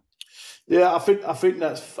 months. Yeah. Yeah, I think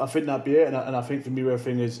that'd be it, and I think for me,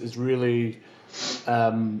 everything is really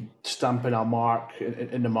stamping our mark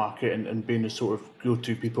in the market and being the sort of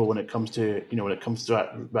go-to people when it comes to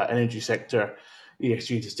that energy sector,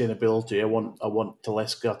 ESG and sustainability. I want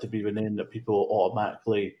Teleska to be the name that people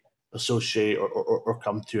automatically associate or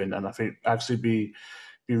come to, and I think actually be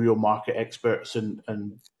real market experts and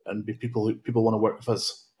be people who people want to work with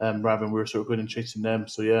us, rather than we're sort of going and chasing them.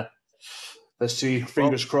 So yeah, let's see.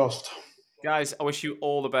 Fingers crossed. Guys, I wish you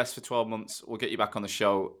all the best for 12 months. We'll get you back on the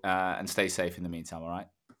show, and stay safe in the meantime, all right?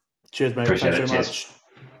 Cheers, mate. Appreciate Thanks it. very Cheers. much.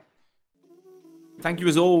 Thank you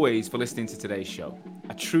as always for listening to today's show.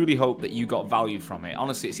 I truly hope that you got value from it.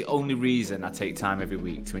 Honestly, it's the only reason I take time every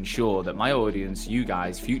week to ensure that my audience, you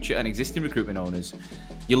guys, future and existing recruitment owners,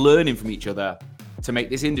 you're learning from each other to make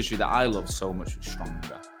this industry that I love so much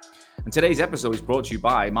stronger. And today's episode is brought to you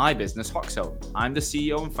by my business, Hoxo. I'm the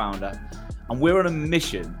CEO and founder, and we're on a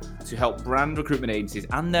mission to help brand recruitment agencies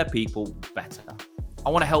and their people better. I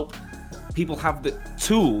want to help people have the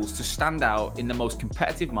tools to stand out in the most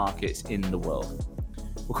competitive markets in the world.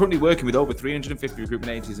 We're currently working with over 350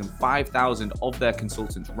 recruitment agencies and 5,000 of their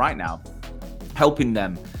consultants right now, helping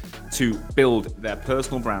them to build their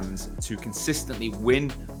personal brands, to consistently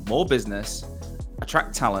win more business,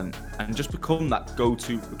 attract talent, and just become that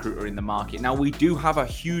go-to recruiter in the market. Now, we do have a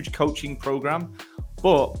huge coaching program,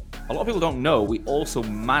 but a lot of people don't know we also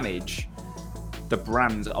manage the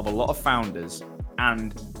brands of a lot of founders,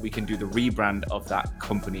 and we can do the rebrand of that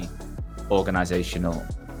company organizational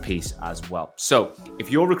piece as well. So if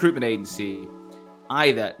your recruitment agency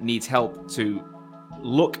either needs help to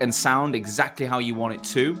look and sound exactly how you want it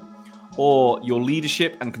to, or your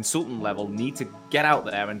leadership and consultant level need to get out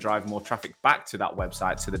there and drive more traffic back to that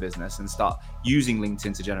website, to the business, and start using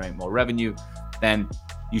LinkedIn to generate more revenue, then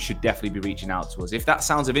you should definitely be reaching out to us. If that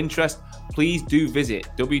sounds of interest, please do visit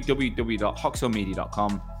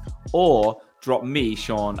www.hoxomedia.com or drop me,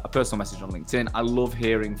 Sean, a personal message on LinkedIn. I love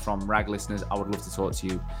hearing from RAG listeners. I would love to talk to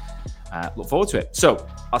you. Look forward to it. So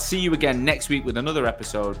I'll see you again next week with another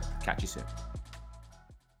episode. Catch you soon.